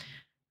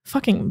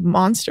 Fucking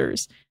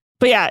monsters.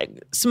 But yeah,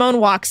 Simone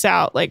walks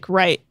out, like,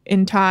 right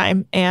in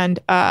time, and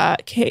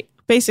Kate,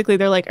 basically,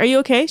 they're like, are you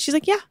okay? She's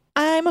like, yeah,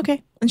 I'm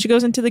okay. And she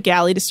goes into the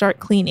galley to start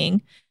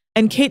cleaning.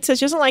 And Kate says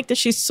she doesn't like that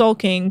she's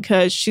sulking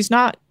because she's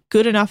not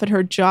good enough at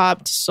her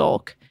job to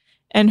sulk.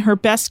 And her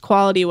best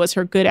quality was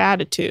her good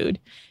attitude.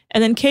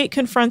 And then Kate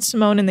confronts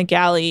Simone in the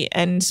galley,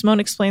 and Simone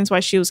explains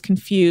why she was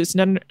confused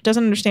and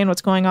doesn't understand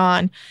what's going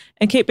on.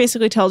 And Kate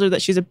basically tells her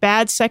that she's a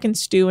bad second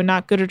stew and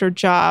not good at her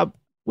job,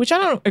 which I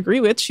don't agree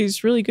with.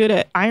 She's really good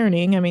at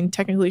ironing. I mean,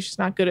 technically she's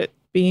not good at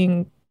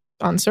being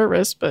on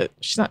service, but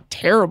she's not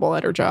terrible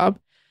at her job.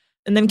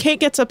 And then Kate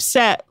gets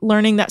upset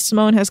learning that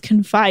Simone has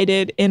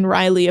confided in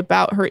Riley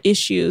about her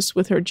issues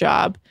with her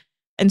job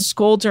and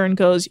scolds her and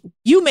goes,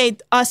 "You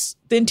made us,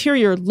 the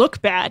interior,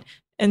 look bad."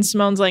 And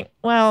Simone's like,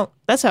 "Well,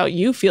 that's how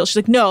you feel." She's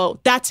like, "No,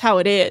 that's how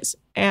it is."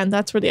 And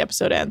that's where the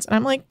episode ends. And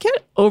I'm like,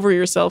 get over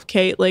yourself,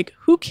 Kate. Like,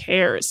 who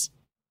cares?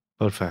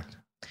 Boat fact.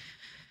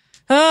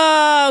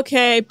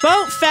 Okay,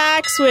 boat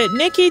facts with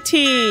Nikki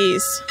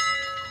Tease.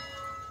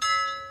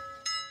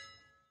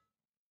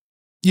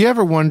 You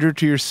ever wonder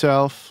to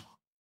yourself,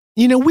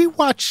 we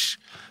watch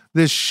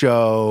this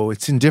show,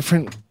 it's in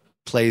different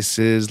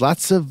places,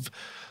 lots of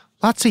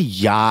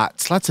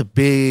yachts, lots of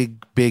big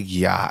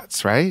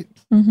yachts, right?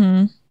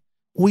 Mm-hmm.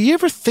 Will you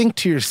ever think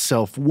to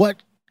yourself,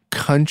 what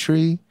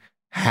country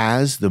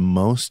has the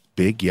most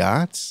big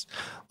yachts?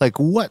 Like,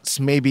 what's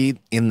maybe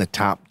in the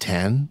top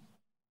 10?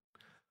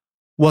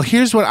 Well,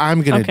 here's what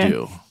I'm going to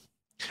do.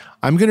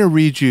 I'm going to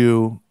read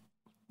you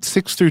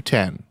 6 through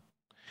 10.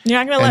 You're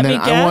not going to let me guess?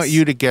 And then I want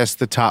you to guess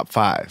the top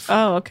 5.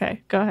 Oh,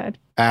 okay. Go ahead.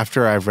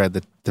 After I've read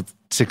the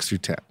 6 through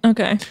 10.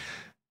 Okay.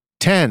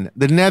 10,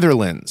 the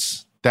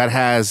Netherlands, that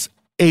has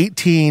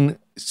 18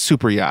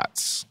 super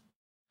yachts.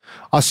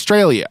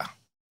 Australia,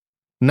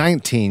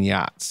 19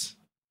 yachts.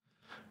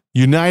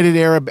 United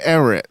Arab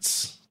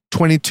Emirates,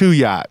 22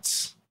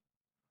 yachts.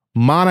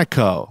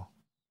 Monaco,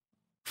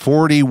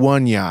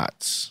 41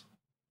 yachts.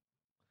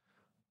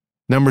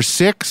 Number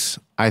 6,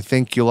 I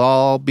think you'll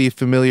all be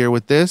familiar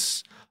with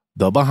this,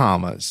 the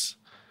Bahamas,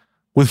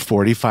 with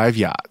 45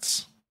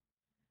 yachts.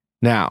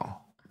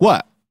 Now,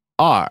 what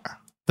are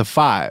the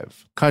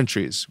 5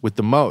 countries with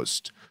the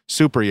most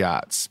super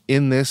yachts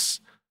in this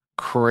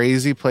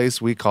crazy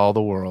place we call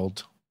the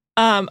world?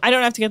 I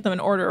don't have to get them in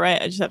order,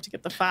 right? I just have to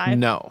get the 5?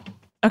 No.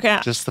 Okay.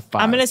 Just the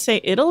 5. I'm going to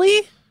say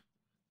Italy.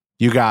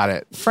 You got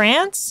it.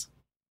 France.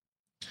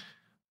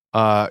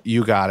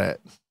 You got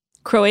it.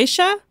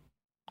 Croatia.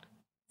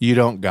 You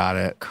don't got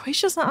it.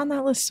 Croatia's not on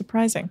that list.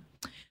 Surprising.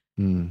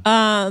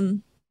 I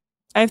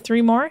have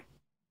 3 more.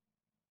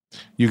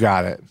 You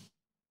got it.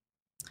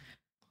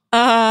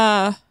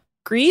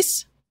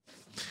 Greece.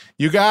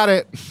 You got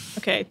it.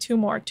 Okay, 2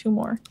 more.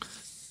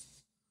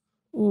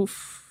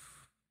 Oof.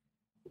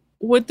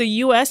 Would the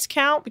U.S.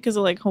 count because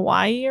of like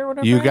Hawaii or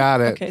whatever? You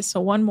got it. Okay,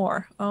 so 1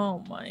 more.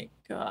 Oh my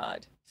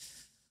God.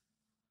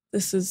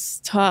 This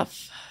is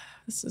tough.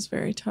 This is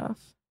very tough.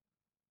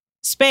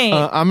 Spain.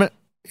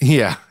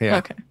 Yeah.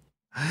 Okay.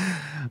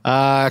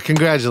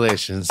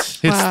 Congratulations.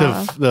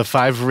 It's the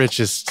 5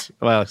 richest,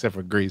 well, except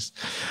for Greece.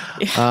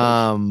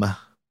 Yeah.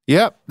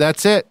 Yep,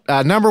 that's it.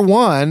 Number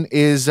 1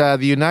 is the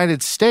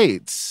United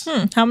States.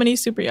 How many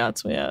super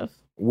yachts we have?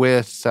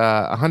 With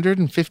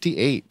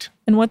 158.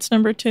 And what's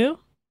number 2?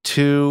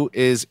 2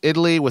 is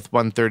Italy with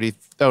 130.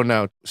 Oh,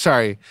 no.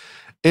 Sorry.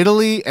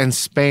 Italy and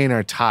Spain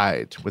are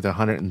tied with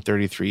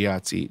 133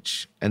 yachts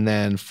each. And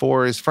then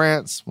 4 is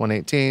France,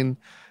 118.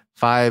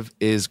 5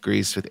 is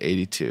Greece with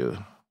 82.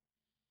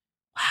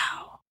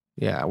 Wow.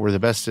 Yeah, we're the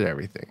best at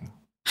everything.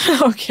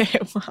 Okay,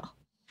 well,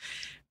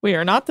 we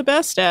are not the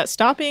best at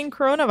stopping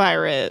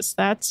coronavirus.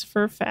 That's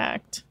for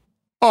fact.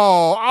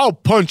 Oh, I'll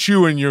punch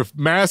you in your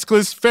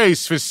maskless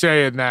face for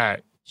saying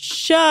that.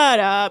 Shut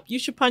up. You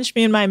should punch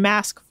me in my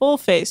mask full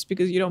face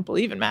because you don't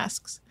believe in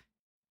masks.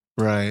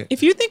 Right.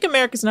 If you think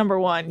America's number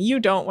 1, you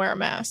don't wear a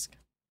mask.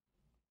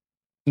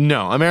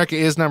 No, America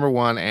is number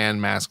 1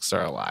 and masks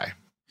are a lie.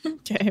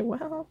 Okay,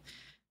 well,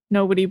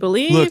 nobody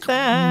believes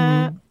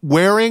that.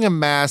 Wearing a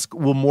mask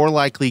will more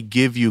likely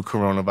give you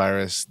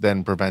coronavirus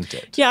than prevent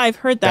it. Yeah, I've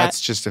heard that.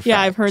 That's just a fact.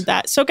 Yeah, I've heard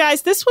that. So,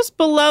 guys, this was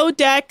Below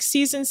Deck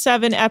Season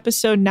 7,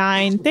 Episode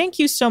 9. Thank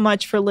you so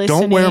much for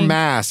listening. Don't wear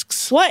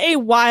masks. What a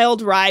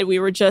wild ride we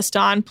were just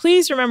on.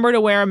 Please remember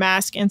to wear a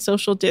mask and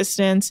social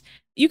distance.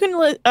 You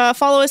can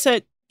follow us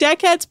at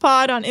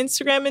DeckheadsPod on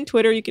Instagram and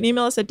Twitter. You can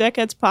email us at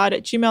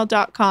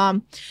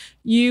deckheadspod@gmail.com.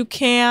 You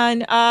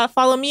can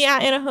follow me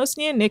at Anna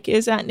Hosnia, and Nick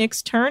is at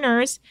Nick's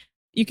Turners.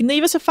 You can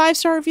leave us a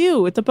 5-star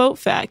review with the boat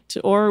fact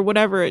or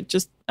whatever,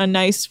 just a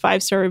nice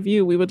 5-star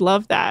review. We would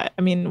love that.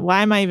 I mean,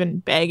 why am I even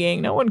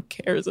begging? No one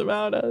cares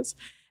about us.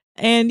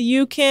 And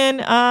you can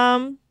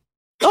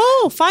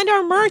find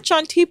our merch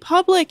on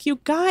TeePublic. You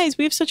guys,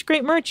 we have such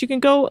great merch. You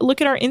can go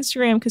look at our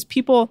Instagram because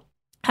people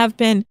have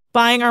been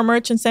buying our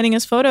merch and sending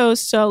us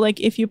photos. So like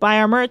if you buy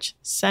our merch,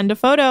 send a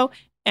photo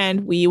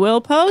and we will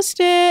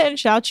post it and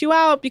shout you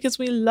out because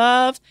we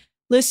love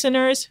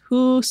listeners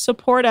who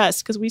support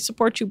us because we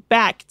support you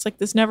back. It's like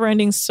this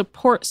never-ending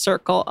support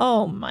circle.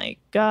 Oh my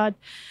God.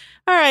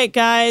 All right,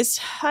 guys,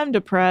 I'm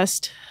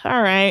depressed.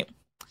 All right.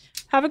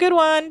 Have a good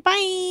one.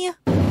 Bye.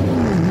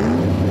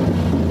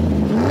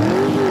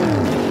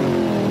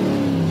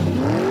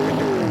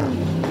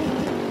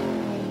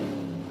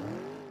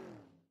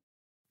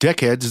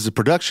 Deckheads is a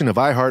production of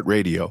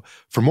iHeartRadio.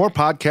 For more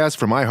podcasts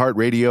from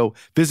iHeartRadio,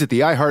 visit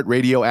the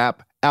iHeartRadio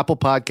app, Apple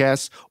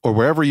Podcasts, or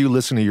wherever you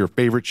listen to your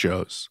favorite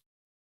shows.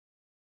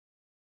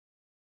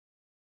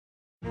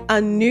 A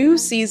new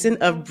season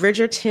of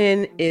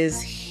Bridgerton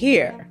is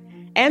here.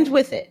 And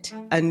with it,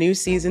 a new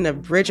season of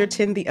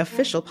Bridgerton, the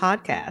official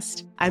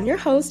podcast. I'm your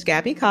host,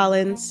 Gabby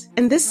Collins,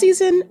 and this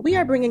season, we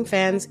are bringing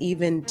fans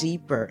even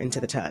deeper into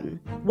the ton.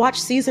 Watch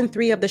season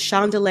 3 of the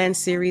Shondaland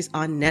series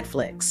on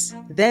Netflix.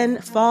 Then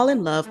fall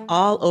in love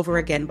all over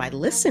again by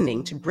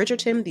listening to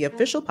Bridgerton, the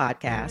official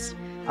podcast,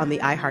 on the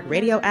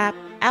iHeartRadio app,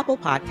 Apple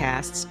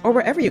Podcasts, or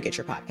wherever you get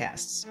your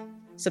podcasts.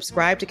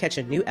 Subscribe to catch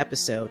a new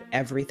episode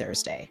every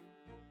Thursday.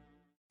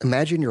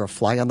 Imagine you're a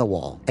fly on the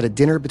wall at a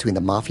dinner between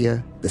the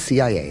mafia, the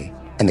CIA,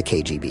 and the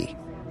KGB.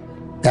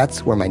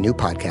 That's where my new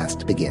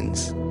podcast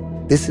begins.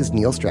 This is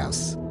Neil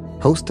Strauss,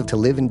 host of To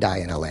Live and Die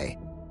in LA,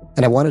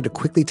 and I wanted to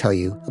quickly tell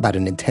you about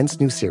an intense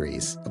new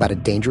series about a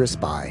dangerous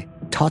spy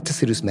taught to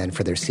seduce men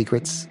for their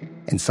secrets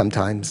and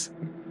sometimes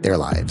their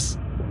lives.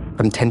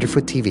 From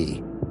Tenderfoot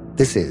TV,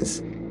 this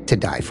is To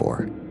Die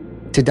For.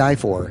 To Die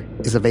For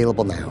is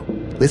available now.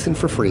 Listen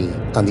for free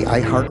on the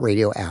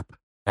iHeartRadio app,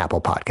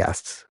 Apple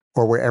Podcasts,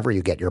 or wherever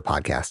you get your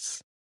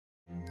podcasts.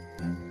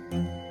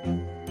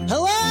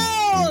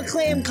 Hello,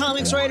 acclaimed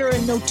comics writer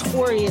and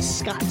notorious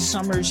Scott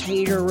Summers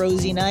hater,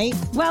 Rosie Knight.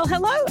 Well,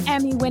 hello,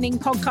 Emmy-winning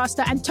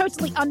podcaster and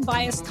totally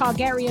unbiased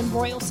Targaryen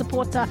royal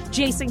supporter,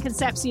 Jason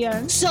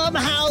Concepcion.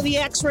 Somehow the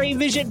X-Ray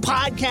Vision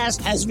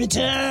podcast has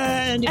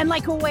returned. And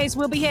like always,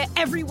 we'll be here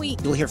every week.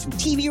 You'll hear from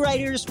TV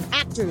writers,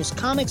 actors,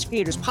 comics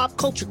creators, pop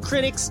culture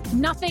critics.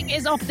 Nothing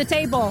is off the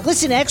table.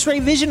 Listen to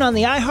X-Ray Vision on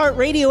the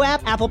iHeartRadio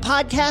app, Apple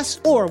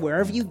Podcasts, or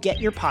wherever you get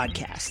your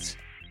podcasts.